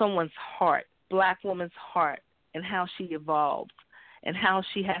someone's heart, black woman's heart, and how she evolved and how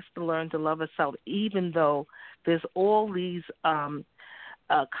she has to learn to love herself, even though there's all these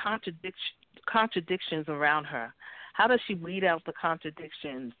contradictions around her. How does she weed out the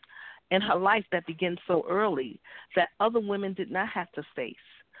contradictions in her life that begins so early that other women did not have to face?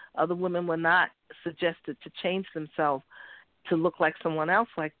 Other women were not suggested to change themselves to look like someone else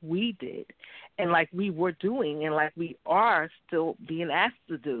like we did and like we were doing and like we are still being asked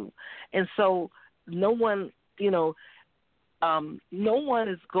to do. And so no one is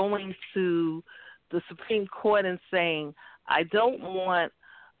going to the Supreme Court and saying, I don't want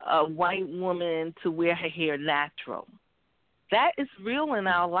a white woman to wear her hair natural. That is real in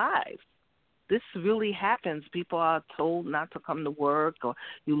our lives. This really happens. People are told not to come to work or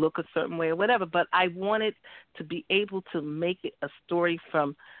you look a certain way or whatever. But I wanted to be able to make it a story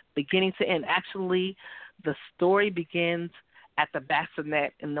from beginning to end. Actually, the story begins at the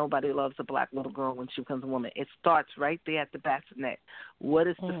bassinet, and nobody loves a black little girl when she becomes a woman. It starts right there at the bassinet. What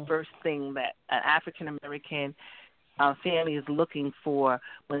is the first thing that an African-American family is looking for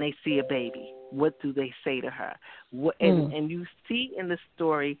when they see a baby? What do they say to her? And you see in the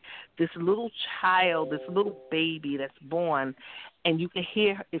story this little child, this little baby that's born, and you can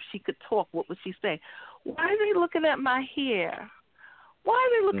hear her, if she could talk, what would she say? Why are they looking at my hair? Why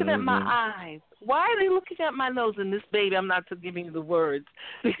are they looking at my eyes? Why are they looking at my nose? And this baby, I'm not giving you the words,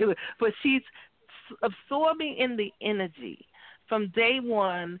 but she's absorbing in the energy. From day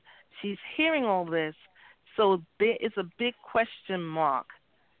one, she's hearing all this. So there is a big question mark.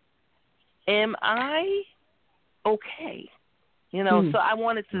 Am I okay? So I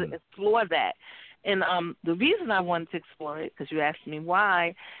wanted to explore that. And the reason I wanted to explore it, because you asked me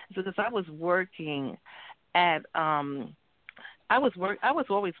why, is because I was working at I was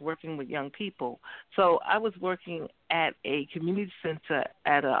always working with young people. So I was working at a community center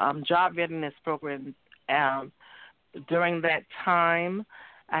at a job readiness program. During that time,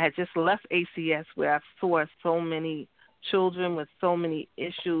 I had just left ACS where I saw so many children with so many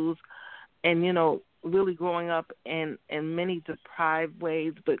issues and, really growing up in many deprived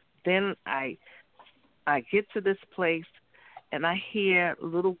ways. But then I get to this place and I hear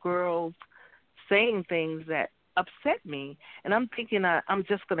little girls saying things that upset me. And I'm thinking I'm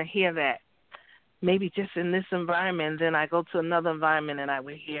just going to hear that maybe just in this environment. Then I go to another environment and I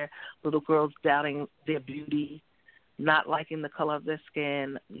would hear little girls doubting their beauty, not liking the color of their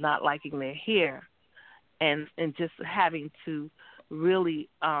skin, not liking their hair, and just having to really,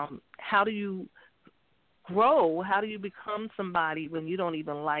 how do you grow? How do you become somebody when you don't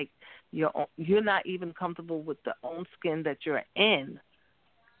even like your own, you're not even comfortable with the own skin that you're in?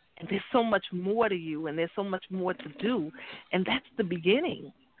 And there's so much more to you, and there's so much more to do, and that's the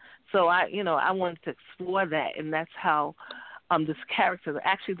beginning. So I wanted to explore that, and that's how this character,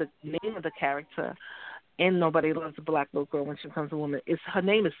 actually the name of the character in Nobody Loves a Black Little Girl When She Becomes a Woman, her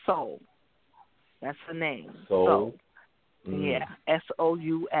name is Soul. That's her name. Soul. Yeah, Soul.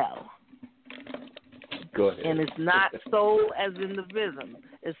 Go ahead. And it's not soul as in the rhythm.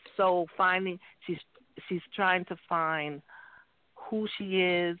 It's soul finding. She's trying to find who she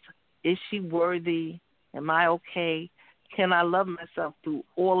is. Is she worthy? Am I okay? Can I love myself through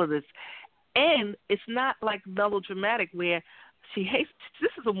all of this? And it's not like melodramatic where she hates.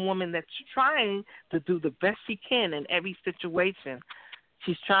 This is a woman that's trying to do the best she can in every situation.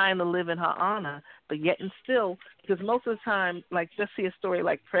 She's trying to live in her honor, but yet and still, because most of the time, like just see a story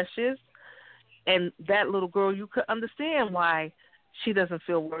like Precious, and that little girl, you could understand why she doesn't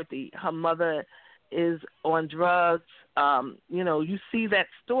feel worthy. Her mother is on drugs. You see that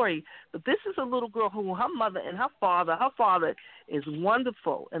story. But this is a little girl who her mother and her father is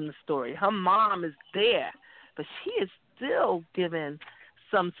wonderful in the story. Her mom is there, but she is still giving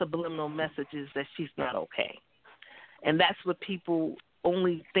some subliminal messages that she's not okay. And that's what people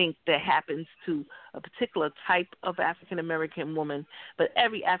only think that happens to a particular type of African American woman, but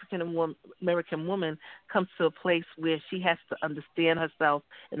every African American woman comes to a place where she has to understand herself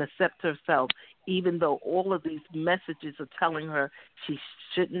and accept herself, even though all of these messages are telling her she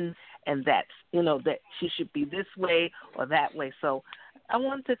shouldn't, and that she should be this way or that way. So I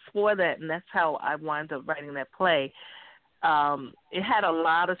wanted to explore that, and that's how I wound up writing that play. It had a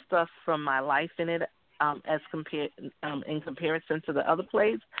lot of stuff from my life in it. In comparison to the other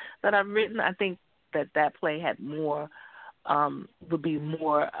plays that I've written, I think that play had more, would be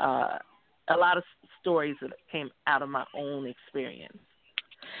more, a lot of stories that came out of my own experience.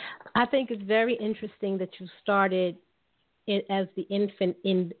 I think it's very interesting that you started it as the infant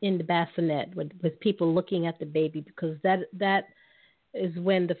in the bassinet with people looking at the baby, because that is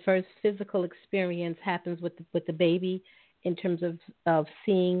when the first physical experience happens with the baby, in terms of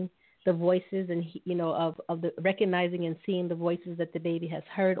seeing the voices and of the recognizing and seeing the voices that the baby has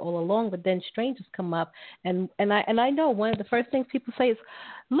heard all along. But then strangers come up, and I know one of the first things people say is,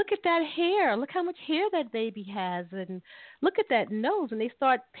 look at that hair, look how much hair that baby has, and look at that nose, and they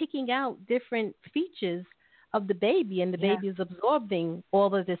start picking out different features of the baby, and the baby is absorbing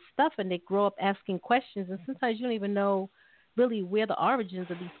all of this stuff, and they grow up asking questions, and sometimes you don't even know really where the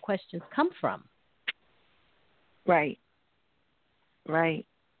origins of these questions come from. Right.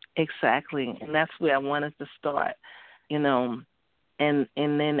 Exactly, and that's where I wanted to start, and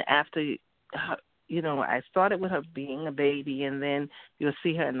then after, I started with her being a baby, and then you'll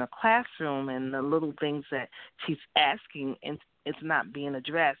see her in the classroom and the little things that she's asking, and it's not being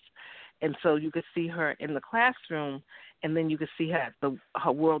addressed, and so you could see her in the classroom, and then you could see her at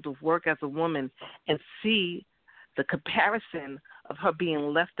her world of work as a woman, and see the comparison of her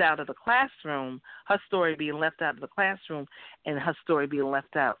being left out of the classroom, her story being left out of the classroom, and her story being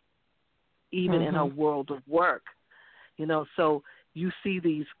left out even in her world of work. So you see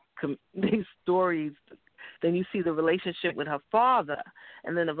these stories, then you see the relationship with her father,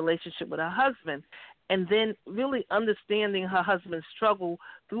 and then the relationship with her husband, and then really understanding her husband's struggle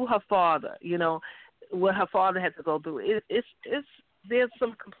through her father, what her father had to go through. There's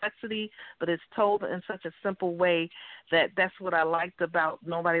some complexity, but it's told in such a simple way that's what I liked about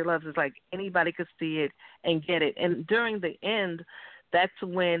Nobody Loves. Is like anybody could see it and get it. And during the end, that's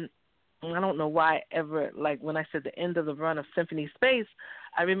when, I don't know why ever, like when I said the end of the run of Symphony Space,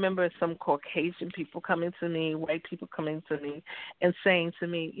 I remember some Caucasian people coming to me, white people coming to me and saying to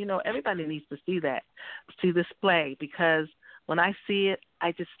me, everybody needs to see this play, because when I see it,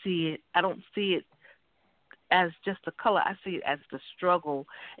 I just see it. I don't see it as just the color. I see it as the struggle,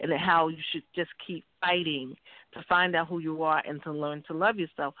 and how you should just keep fighting to find out who you are and to learn to love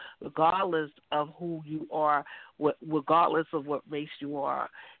yourself, regardless of who you are, regardless of what race you are,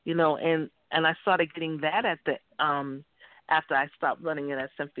 and I started getting that at the after I stopped running it at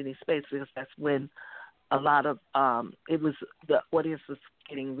Symphony Space, because that's when a lot of the audience was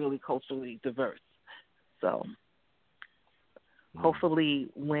getting really culturally diverse. So hopefully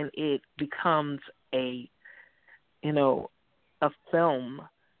when it becomes a film,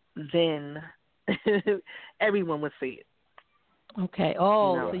 then everyone would see it. Okay.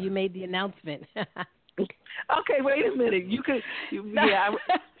 Oh, so you made the announcement. Okay, wait a minute.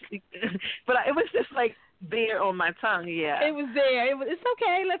 But it was just like there on my tongue. Yeah, it was there. It's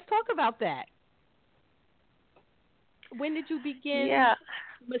okay. Let's talk about that. When did you begin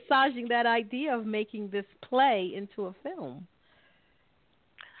massaging that idea of making this play into a film?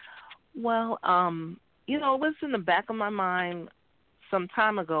 Well, it was in the back of my mind some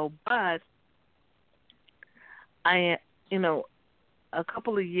time ago, but I a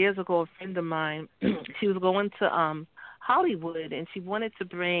couple of years ago, a friend of mine, she was going to Hollywood, and she wanted to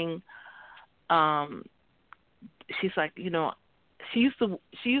bring. She's like, she used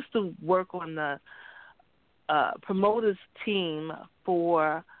to work on the promoters team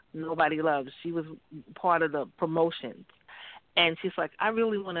for Nobody Loves. She was part of the promotions. And she's like, I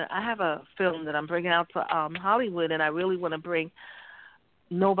have a film that I'm bringing out to Hollywood, and I really want to bring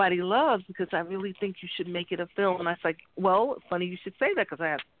Nobody Loves because I really think you should make it a film. And I was like, well, funny you should say that because I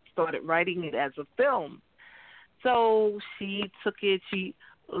have started writing it as a film. So she took it. She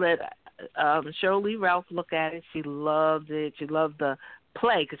let Shirley Ralph look at it. She loved it. She loved the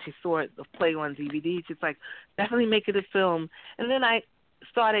play because she saw the play on DVD. She's like, definitely make it a film. And then I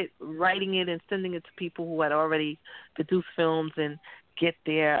started writing it and sending it to people who had already produced films and get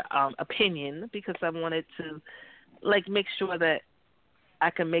their opinion because I wanted to make sure that I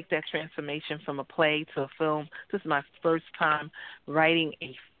can make that transformation from a play to a film. This is my first time writing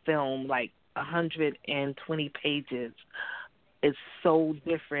a film, 120 pages. It's so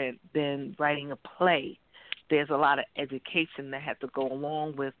different than writing a play. There's a lot of education that had to go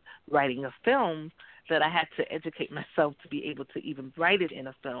along with writing a film that I had to educate myself to be able to even write it in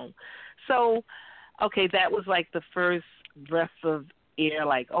a film. So, okay, that was the first breath of air,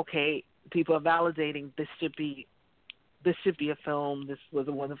 okay, people are validating this should be a film. This was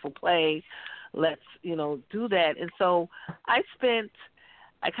a wonderful play. Let's, do that. And so I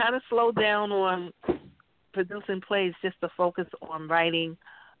kind of slowed down on producing plays just to focus on writing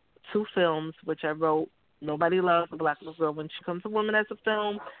 2 films, which I wrote. Nobody Loves a Black Little Girl When She Comes a Woman as a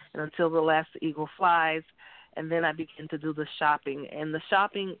film, and Until the Last Eagle Flies. And then I began to do the shopping. And the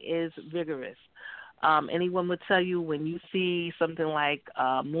shopping is rigorous. Anyone would tell you when you see something like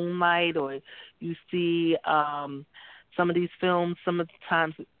Moonlight or you see some of these films, some of the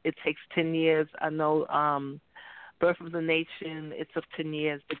times it takes 10 years. I know Birth of the Nation, it took 10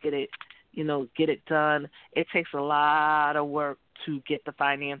 years to get it done. It takes a lot of work to get the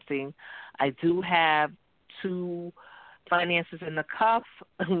financing. I do have 2 finances in the cuff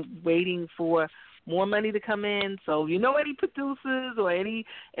waiting for more money to come in. So, any producers or any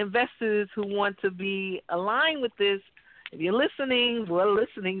investors who want to be aligned with this, if you're listening, we'll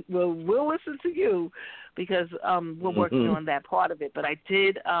listen to you because we're working on that part of it. But I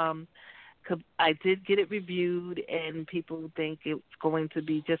did get it reviewed, and people think it's going to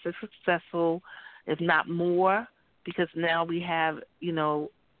be just as successful, if not more, because now we have,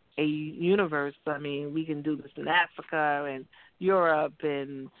 a universe. I mean, we can do this in Africa and Europe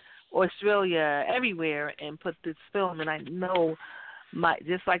and Australia, everywhere, and put this film. And I know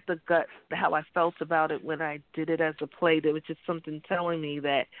just like the gut, how I felt about it when I did it as a play, there was just something telling me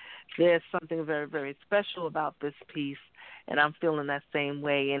that there's something very, very special about this piece, and I'm feeling that same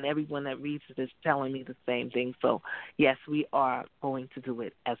way, and everyone that reads it is telling me the same thing. So, yes, we are going to do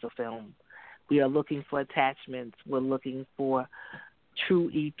it as a film. We are looking for attachments. We're looking for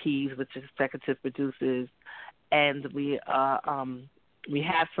true EPs, which is executive producers, and we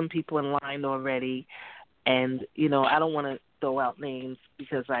have some people in line already, and, I don't want to throw out names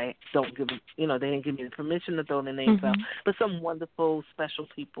because I don't give them, they didn't give me the permission to throw their names out, but some wonderful, special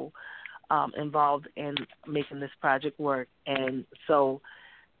people involved in making this project work. And so,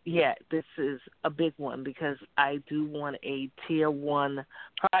 yeah, this is a big one because I do want a tier 1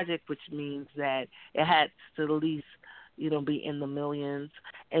 project, which means that it has to at least, be in the millions.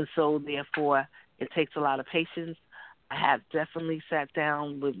 And so, therefore, it takes a lot of patience. I have definitely sat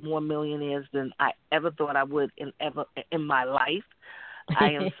down with more millionaires than I ever thought I would in my life.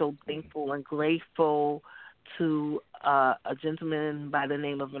 I am so thankful and grateful to a gentleman by the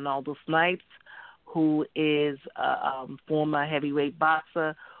name of Ronaldo Snipes, who is a former heavyweight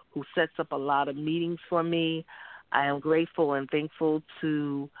boxer, who sets up a lot of meetings for me. I am grateful and thankful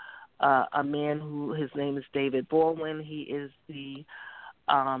to a man who his name is David Baldwin. He is he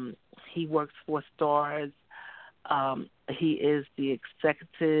works for Stars. He is the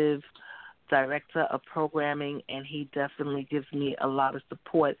executive director of programming, and he definitely gives me a lot of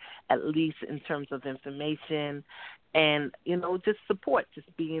support, at least in terms of information and, just support, just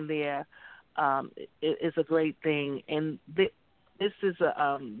being there is a great thing. And this is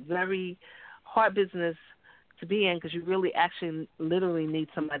a very hard business to be in because you really actually literally need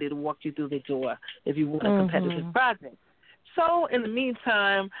somebody to walk you through the door if you want a competitive project. So in the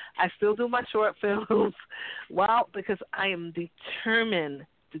meantime, I still do my short films, because I am determined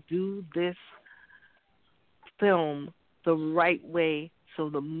to do this film the right way so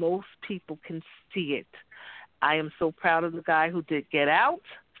the most people can see it. I am so proud of the guy who did Get Out.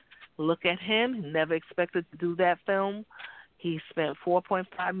 Look at him. Never expected to do that film. He spent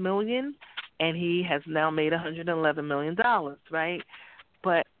 $4.5 million, and he has now made $111 million, right?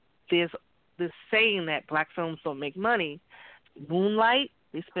 But there's this saying that black films don't make money. Moonlight,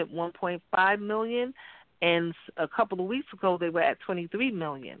 they spent $1.5 million, and a couple of weeks ago they were at $23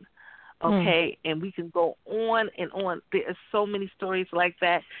 million. Okay, and we can go on and on. There are so many stories like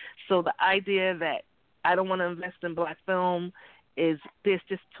that. So the idea that I don't want to invest in black film is there's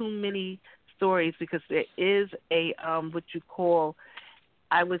just too many stories, because there is a what you call,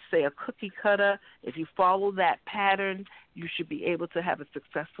 I would say, a cookie cutter. If you follow that pattern, you should be able to have a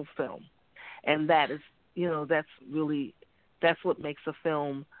successful film, and that is, that's what makes a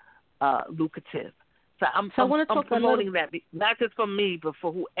film lucrative. So I'm promoting that, not just for me, but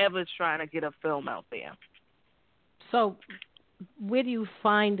for whoever's trying to get a film out there. So where do you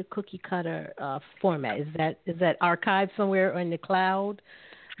find the cookie cutter format? Is that archived somewhere in the cloud?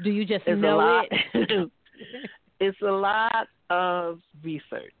 Do you just know it? It's a lot of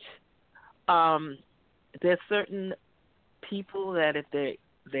research. There's certain people that if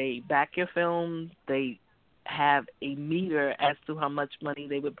they back your film, they have a meter as to how much money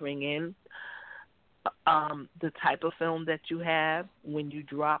they would bring in. The type of film that you have when you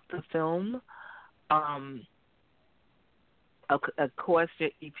drop the film, of course, your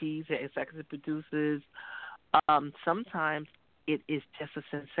EPs, your executive producers, sometimes it is just a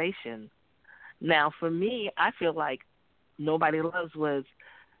sensation. Now, for me, I feel like Nobody Loves was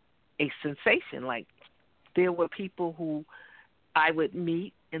a sensation. Like, there were people who I would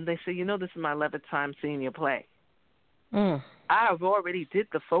meet, and they say, this is my 11th time seeing your play. I have already did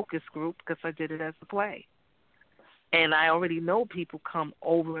the focus group because I did it as a play. And I already know people come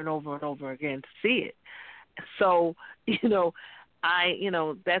over and over and over again to see it. So,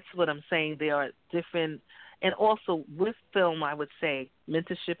 that's what I'm saying. There are different, and also with film, I would say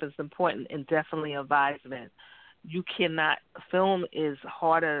mentorship is important, and definitely advisement. Film is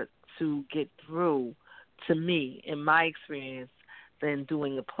harder to get through, to me, in my experience, than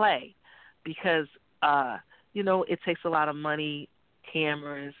doing a play, because, it takes a lot of money,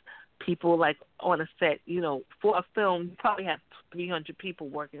 cameras, people like on a set. For a film, you probably have 300 people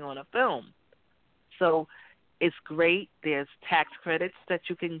working on a film. So it's great. There's tax credits that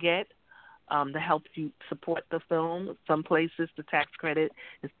you can get to help you support the film. Some places the tax credit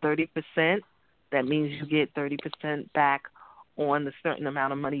is 30%. That means you get 30% back on the certain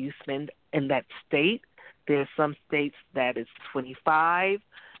amount of money you spend in that state. There's some states that is 25%.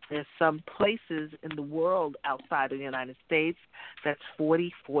 There's some places in the world outside of the United States that's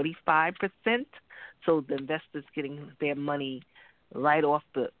 40-45%. So the investors getting their money right off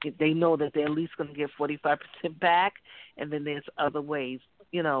they know that they're at least going to get 45% back. And then there's other ways,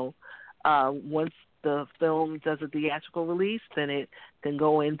 once the film does a theatrical release, then it can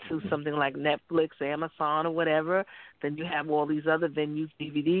go into something like Netflix, Amazon, or whatever. Then you have all these other venues,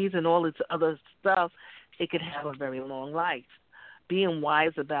 DVDs, and all this other stuff. It could have a very long life. Being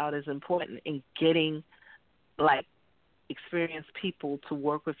wise about is important, and getting experienced people to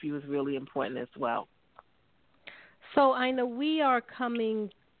work with you is really important as well. So I know we are coming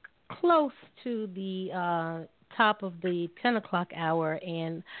close to the top of the 10 o'clock hour,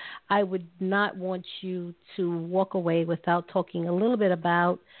 and I would not want you to walk away without talking a little bit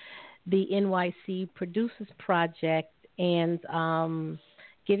about the NYC Producers Project and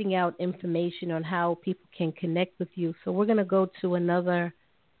giving out information on how people can connect with you. So we're going to go to another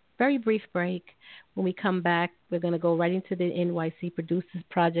very brief break. When we come back, we're going to go right into the NYC Producers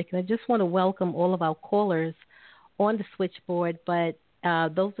Project. And I just want to welcome all of our callers on the switchboard. But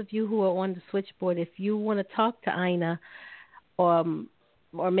those of you who are on the switchboard, if you want to talk to Ina or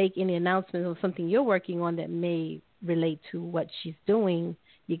make any announcements on something you're working on that may relate to what she's doing,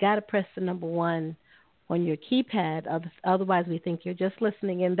 you got to press the number 1 on your keypad. Otherwise, we think you're just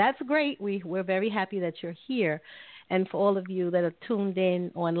listening, and that's great. We're very happy that you're here. And for all of you that are tuned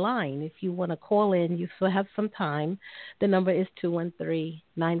in online, if you want to call in, you still have some time. The number is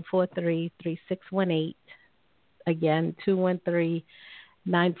 213-943-3618. Again,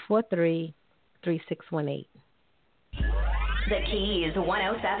 213-943-3618. The Keys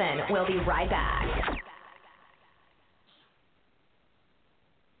 107 will be right back.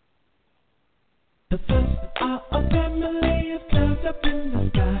 The first are a family of clouds up in the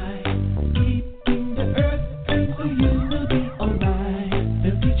sky, keeping the earth, and so you will be alright.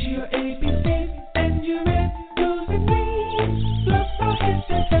 They'll teach you your ABCs and your red, blues, and greens. Fluff our heads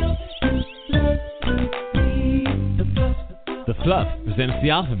to help you learn to read. The Fluff Presents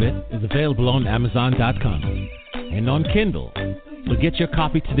the Alphabet is available on Amazon.com and on Kindle. So get your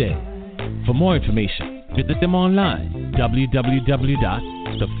copy today. For more information, visit them online,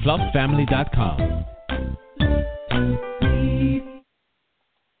 www.thefluffamily.com.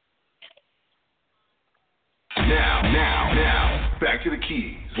 Now, back to the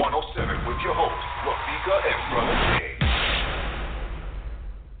Keys 107 with your hosts, Rafika and Brother K.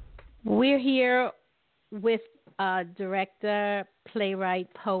 We're here with director,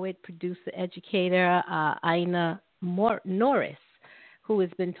 playwright, poet, producer, educator, Ina Norris, who has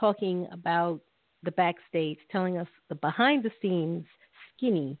been talking about the backstage, telling us the behind-the-scenes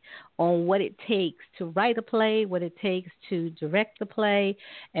skinny on what it takes to write a play, what it takes to direct the play,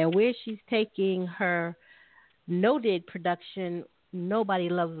 and where she's taking her noted production, Nobody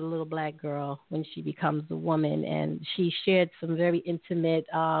Loves a Little Black Girl, when she becomes a woman. And she shared some very intimate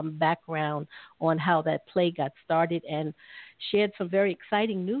background on how that play got started and shared some very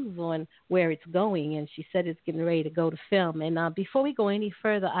exciting news on where it's going. And she said it's getting ready to go to film. And before we go any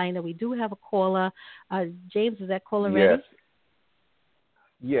further, Ina, we do have a caller. James, is that caller ready?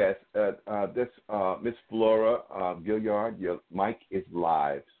 Yes. This Miss Flora Gilliard, your mic is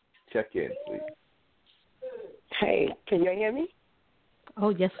live. Check in, please. Hey, can you hear me? Oh,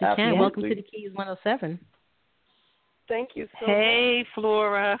 yes, we Absolutely. can. Welcome to the Keys 107. Thank you so much. Hey,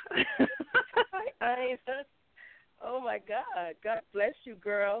 Flora. Oh, my God. God bless you,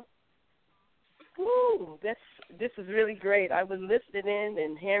 girl. Woo, this is really great. I was listening in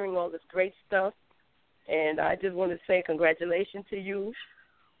and hearing all this great stuff, and I just want to say congratulations to you.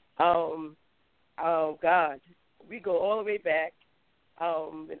 Oh, God. We go all the way back.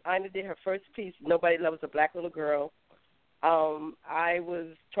 And Ina did her first piece, Nobody Loves a Black Little Girl. I was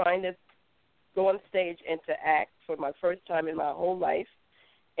trying to go on stage and to act for my first time in my whole life,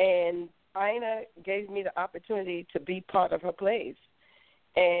 and Ina gave me the opportunity to be part of her plays.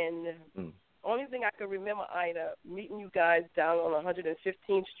 And only thing I can remember, Ina, meeting you guys down on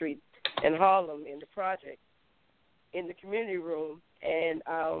 115th Street in Harlem in the project, in the community room, and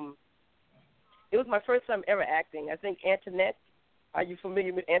it was my first time ever acting. I think Antoinette, are you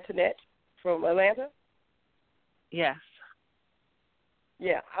familiar with Antoinette from Atlanta? Yes.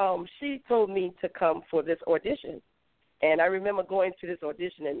 Yeah, she told me to come for this audition, and I remember going to this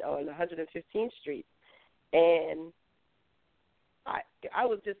audition on 115th Street, and I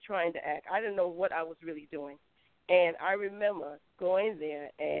was just trying to act. I didn't know what I was really doing, and I remember going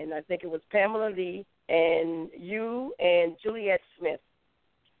there, and I think it was Pamela Lee and you and Juliet Smith.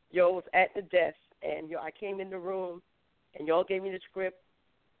 Y'all was at the desk, and I came in the room, and y'all gave me the script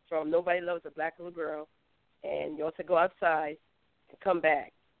from Nobody Loves a Black Little Girl, and y'all said go outside and come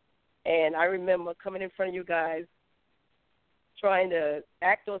back. And I remember coming in front of you guys trying to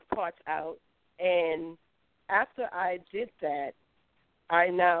act those parts out, and after I did that, I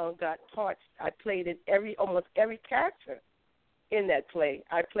now got parts. I played in almost every character in that play.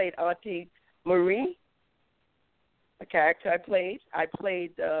 I played Auntie Marie, a character I played. I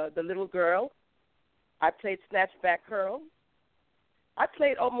played the little girl. I played Snatchback Curl. I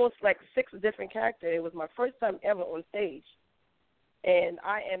played almost like 6 different characters. It was my first time ever on stage. And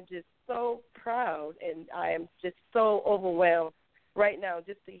I am just so proud, and I am just so overwhelmed right now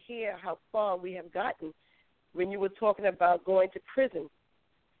just to hear how far we have gotten when you were talking about going to prison.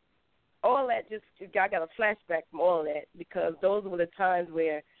 All that I got a flashback from all that, because those were the times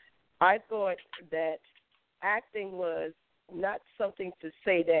where I thought that acting was not something to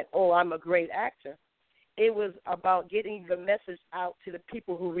say that, oh, I'm a great actor. It was about getting the message out to the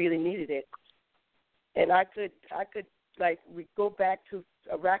people who really needed it. And I could we go back to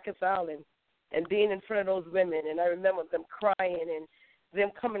Rikers Island and being in front of those women, and I remember them crying and them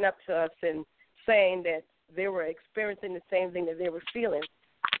coming up to us and saying that they were experiencing the same thing that they were feeling.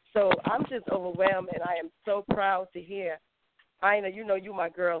 So I'm just overwhelmed, and I am so proud to hear. Ina, you know you my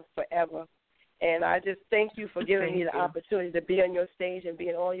girl forever, and I just thank you for giving me the opportunity to be on your stage and be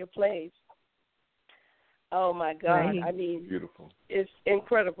in all your plays. Oh, my God. Right. I mean, beautiful. It's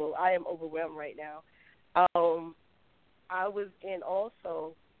incredible. I am overwhelmed right now. I was in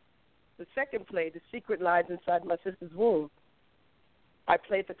also the second play, The Secret Lies Inside My Sister's Womb. I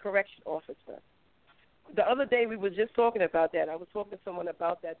played the correction officer. The other day we were just talking about that. I was talking to someone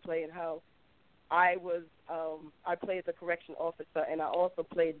about that play and how I played the correction officer, and I also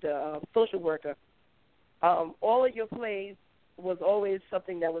played the social worker. All of your plays was always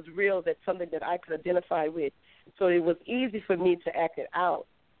something that was real, that's something that I could identify with. So it was easy for me to act it out.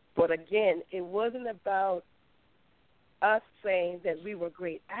 But again, it wasn't about us saying that we were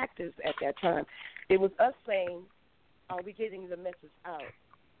great actors at that time. It was us saying, are we getting the message out?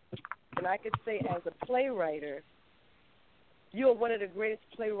 And I could say as a playwright, you're one of the greatest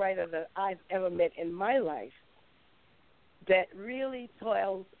playwriters that I've ever met in my life that really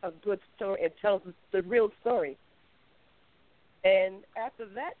tells a good story and tells the real story. And after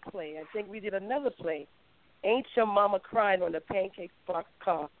that play, I think we did another play, Ain't Your Mama Crying on the Pancake Box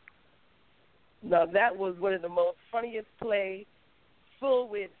Car. Now, that was one of the most funniest plays, full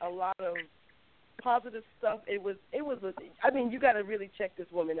with a lot of positive stuff. You got to really check this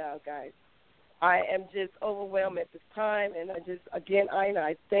woman out, guys. I am just overwhelmed at this time, and again, Ina,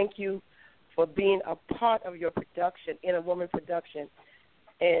 I thank you for being a part of your production, Inner Woman production.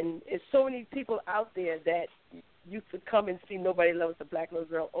 And there's so many people out there that you could come and see Nobody Loves a Black Little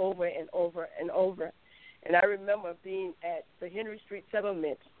Girl over and over and over. And I remember being at the Henry Street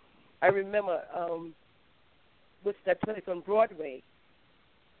Settlement. I remember what's that place on Broadway,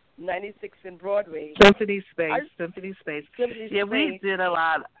 96th and Broadway. Symphony Space. Symphony Yeah, Space. we did a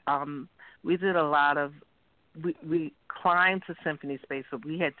lot of. We climbed to Symphony Space, but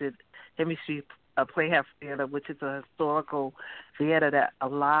we had to Henry Street Playhouse Theater, which is a historical theater that a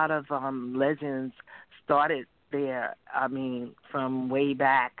lot of legends started there. I mean, from way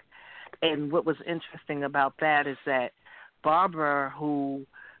back. And what was interesting about that is that Barbara,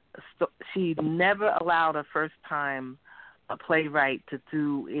 she never allowed a first-time playwright to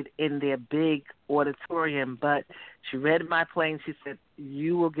do it in their big auditorium, but she read my play and she said,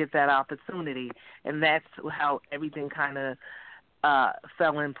 you will get that opportunity. And that's how everything kind of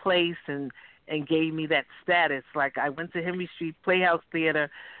fell in place and gave me that status. Like, I went to Henry Street Playhouse Theater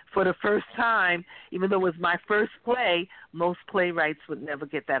for the first time, even though it was my first play. Most playwrights would never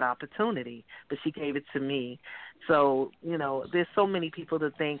get that opportunity, but she gave it to me. So, there's so many people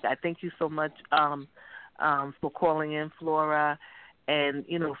to thank. I thank you so much for calling in, Flora. And,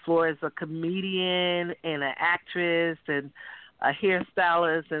 Flora is a comedian and an actress and a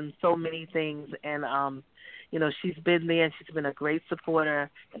hairstylist and so many things. And, she's been there and she's been a great supporter.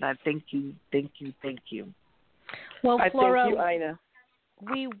 And I thank you. Well, Flora, thank you, Ina.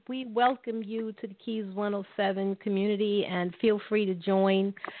 We welcome you to the Keys 107 community, and feel free to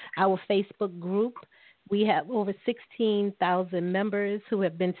join our Facebook group. We have over 16,000 members who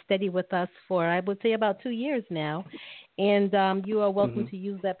have been steady with us for, I would say, about 2 years now. And you are welcome to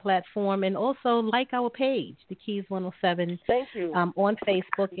use that platform, and also like our page, the Keys 107. Thank you. On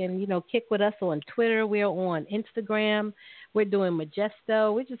Facebook, and kick with us on Twitter. We're on Instagram. We're doing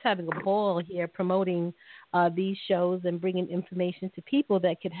Majesto. We're just having a ball here promoting these shows and bringing information to people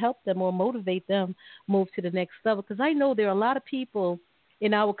that could help them or motivate them move to the next level. Because I know there are a lot of people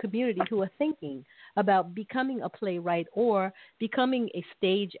in our community who are thinking about becoming a playwright or becoming a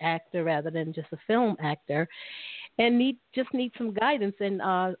stage actor rather than just a film actor, and need some guidance. And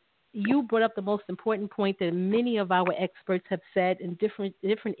you brought up the most important point that many of our experts have said in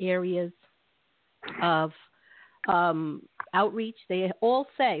different areas of outreach. They all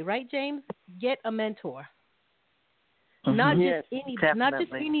say, right, James? Get a mentor. Not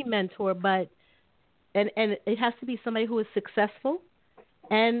just any mentor, but and it has to be somebody who is successful,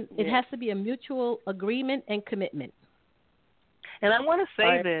 and it has to be a mutual agreement and commitment. And I want to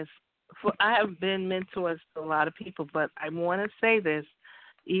say this. I have been mentors to a lot of people, but I want to say this.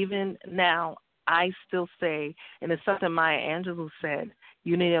 Even now, I still say, and it's something Maya Angelou said,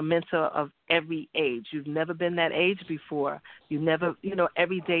 you need a mentor of every age. You've never been that age before.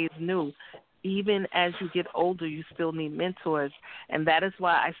 Every day is new. Even as you get older, you still need mentors. And that is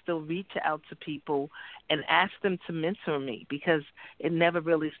why I still reach out to people and ask them to mentor me, because it never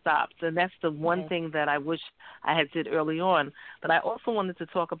really stops. And that's the one thing that I wish I had did early on. But I also wanted to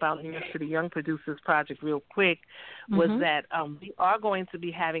talk about New York City Young Producers Project real quick, was that we are going to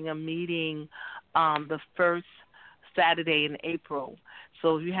be having a meeting the first Saturday in April.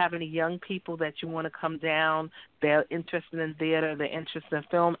 So if you have any young people that you want to come down, they're interested in theater, they're interested in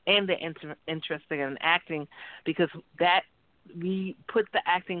film, and they're interested in acting, because that we put the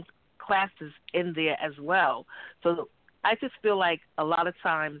acting classes in there as well. So I just feel like a lot of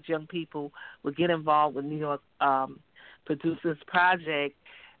times young people will get involved with New York Producers Project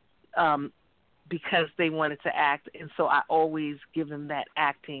because they wanted to act, and so I always give them that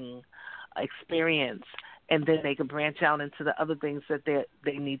acting experience. And then they can branch out into the other things that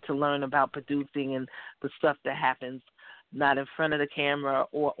they need to learn about producing and the stuff that happens not in front of the camera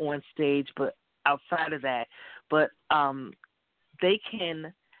or on stage, but outside of that. But they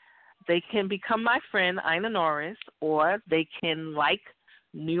can become my friend, Ina Norris, or they can like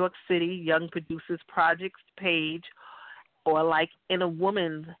New York City Young Producers Project's page, or like Any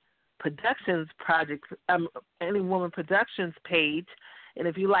Woman Productions page. And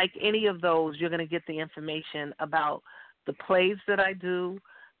if you like any of those, you're going to get the information about the plays that I do,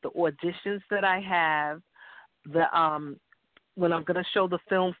 the auditions that I have, when I'm going to show the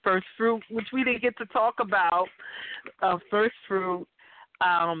film First Fruit, which we didn't get to talk about, First Fruit.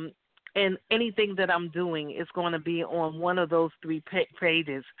 and anything that I'm doing is going to be on one of those three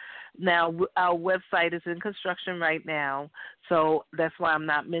pages. Now, our website is in construction right now, so that's why I'm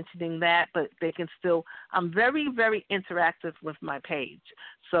not mentioning that, but they can still, I'm very, very interactive with my page.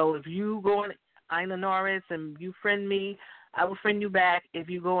 So if you go on Ina Norris and you friend me, I will friend you back. If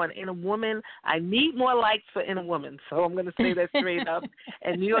you go on Inner Woman, I need more likes for Inner Woman, so I'm going to say that straight up,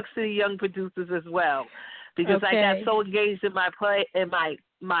 and New York City Young Producers as well, because I got so engaged in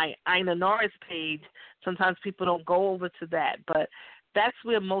my Ina Norris page, sometimes people don't go over to that, but that's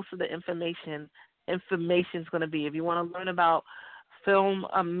where most of the information is going to be. If you want to learn about film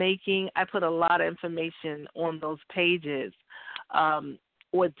making, I put a lot of information on those pages.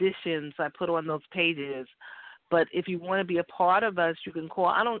 Auditions, I put on those pages. But if you want to be a part of us, you can call.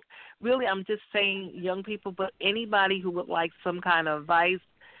 I'm just saying young people, but anybody who would like some kind of advice,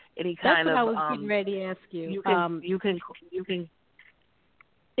 any kind of. That's what I was getting ready to ask you. You can.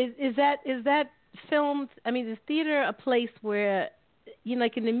 Is that filmed? I mean, is theater a place where,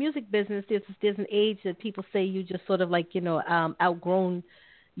 like in the music business, there's an age that people say you just sort of like, outgrown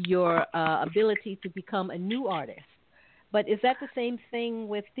your ability to become a new artist. But is that the same thing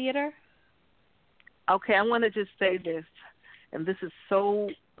with theater? Okay, I want to just say this, and this is so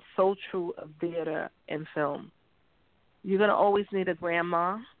true of theater and film. You're going to always need a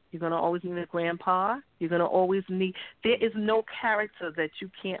grandma. You're going to always need a grandpa. You're going to always need – there is no character that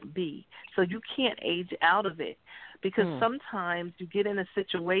you can't be. So you can't age out of it, because sometimes you get in a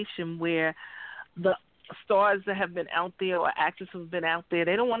situation where the stars that have been out there or actors who have been out there,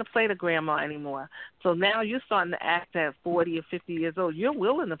 they don't want to play the grandma anymore. So now you're starting to act at 40 or 50 years old. You're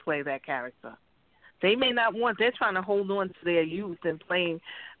willing to play that character. They may not want – they're trying to hold on to their youth and playing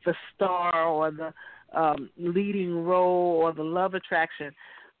the star or the leading role or the love attraction.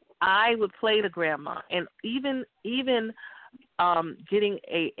 I would play the grandma, and even getting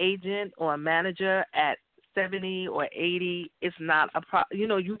a agent or a manager at 70 or 80 is not a problem.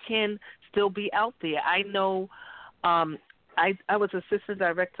 You can still be out there. I know. I was assistant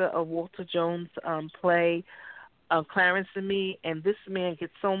director of Walter Jones' play, Clarence and Me, and this man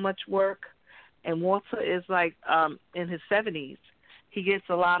gets so much work. And Walter is like in his 70s. He gets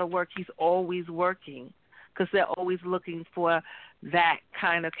a lot of work. He's always working because they're always looking for that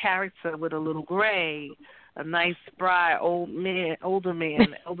kind of character with a little gray, a nice, spry elderly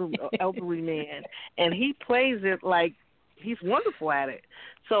man. And he plays it like he's wonderful at it.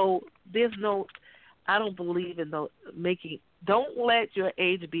 So there's no, I don't believe in don't let your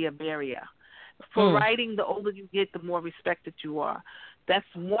age be a barrier. For writing, the older you get, the more respected you are. That's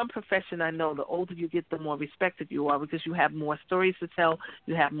one profession I know. The older you get, the more respected you are, because you have more stories to tell,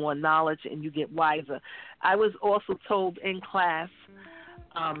 you have more knowledge, and you get wiser. I was also told in class,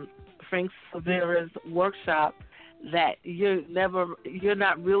 Frank Severa's workshop, that you're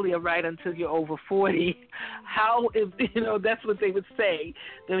not really a writer until you're over 40. How, that's what they would say.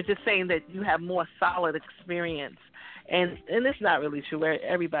 They were just saying that you have more solid experience. And it's not really true.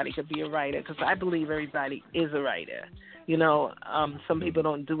 Everybody could be a writer, because I believe everybody is a writer. Some people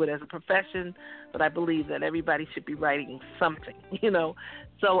don't do it as a profession, but I believe that everybody should be writing something,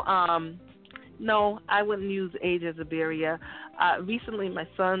 So, no, I wouldn't use age as a barrier. Recently, my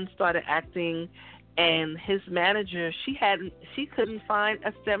son started acting, and his manager, she couldn't find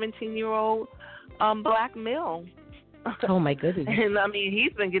a 17-year-old black male. Oh, my goodness. And,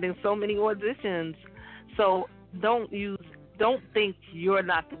 he's been getting so many auditions. So don't think you're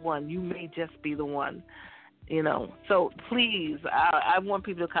not the one. You may just be the one. So please, I want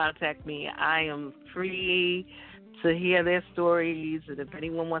people to contact me. I am free to hear their stories, and if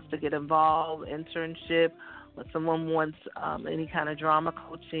anyone wants to get involved, internship, or someone wants any kind of drama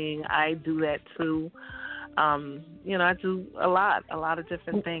coaching, I do that too. I do a lot of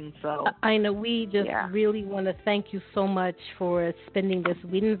different things. So I know we just really want to thank you so much for spending this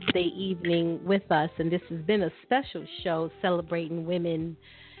Wednesday evening with us, and this has been a special show celebrating women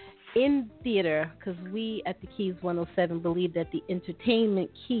in theater, because we at the Keys 107 believe that the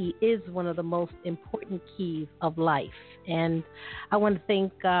entertainment key is one of the most important keys of life. And I want to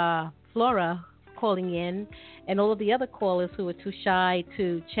thank Flora calling in, and all of the other callers who were too shy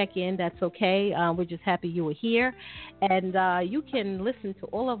to check in. That's okay. We're just happy you were here. And you can listen to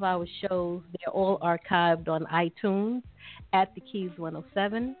all of our shows. They're all archived on iTunes at the Keys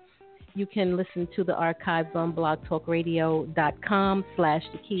 107. You can listen to the archives on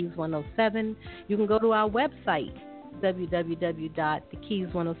blogtalkradio.com/thekeys107. You can go to our website,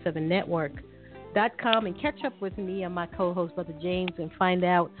 www.thekeys107network.com, and catch up with me and my co-host, Brother James, and find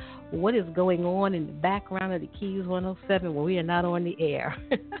out what is going on in the background of the Keys 107 when we are not on the air.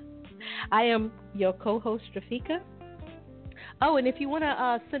 I am your co-host, Rafika. Oh, and if you want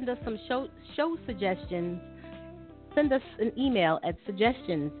to send us some show suggestions, send us an email at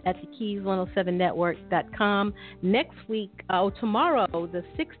suggestions@TheKeys107network.com. Next week, tomorrow, the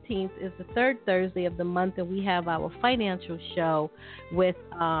 16th, is the third Thursday of the month, and we have our financial show with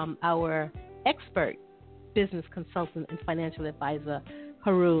our expert business consultant and financial advisor,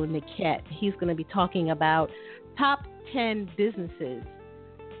 Haru Niket. He's going to be talking about top 10 businesses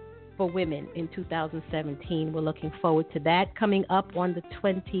for women in 2017. We're looking forward to that. Coming up on the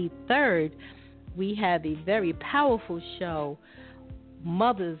 23rd, we have a very powerful show,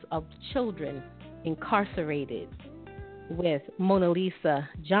 Mothers of Children Incarcerated, with Mona Lisa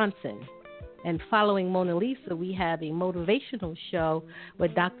Johnson. And following Mona Lisa, we have a motivational show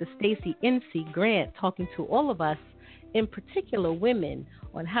with Dr. Stacy N.C. Grant talking to all of us, in particular women,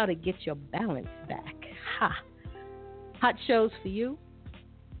 on how to get your balance back. Ha! Hot shows for you.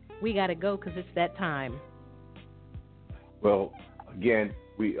 We got to go because it's that time. Well, again,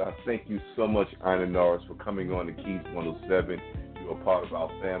 we thank you so much, Ina Norris, for coming on the Keys 107. You're a part of our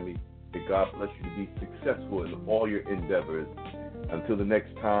family. May God bless you to be successful in all your endeavors. Until the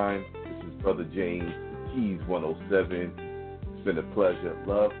next time, this is Brother James, the Keys 107. It's been a pleasure.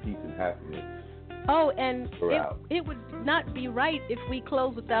 Love, peace, and happiness. Oh, and it would not be right if we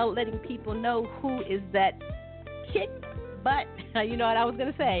close without letting people know who is that kick butt, you know what I was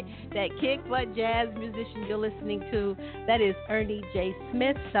going to say, that kick butt jazz musician you're listening to. That is Ernie J.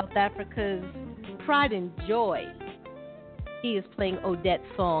 Smith, South Africa's pride and joy. He is playing Odette's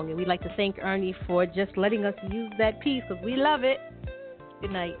song, and we'd like to thank Ernie for just letting us use that piece because we love it.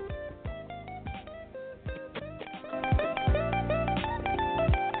 Good night.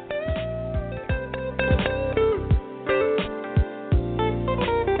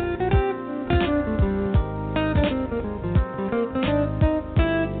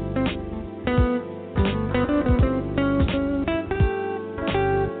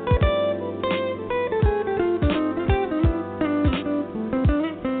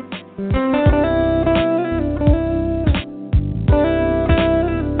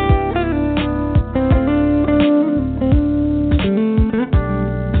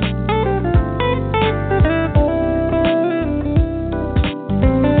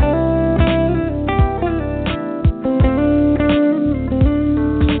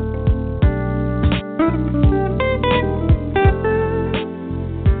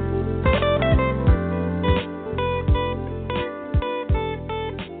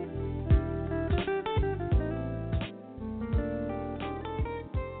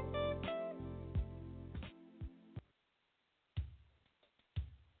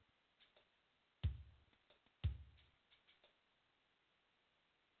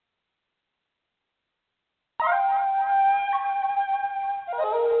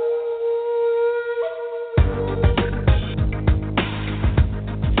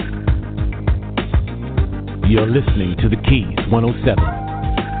 You're listening to The Keys 107,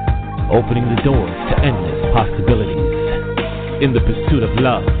 opening the doors to endless possibilities in the pursuit of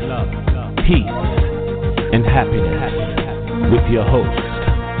love, peace, and happiness with your hosts,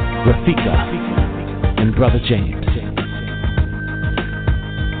 Rafika and Brother James.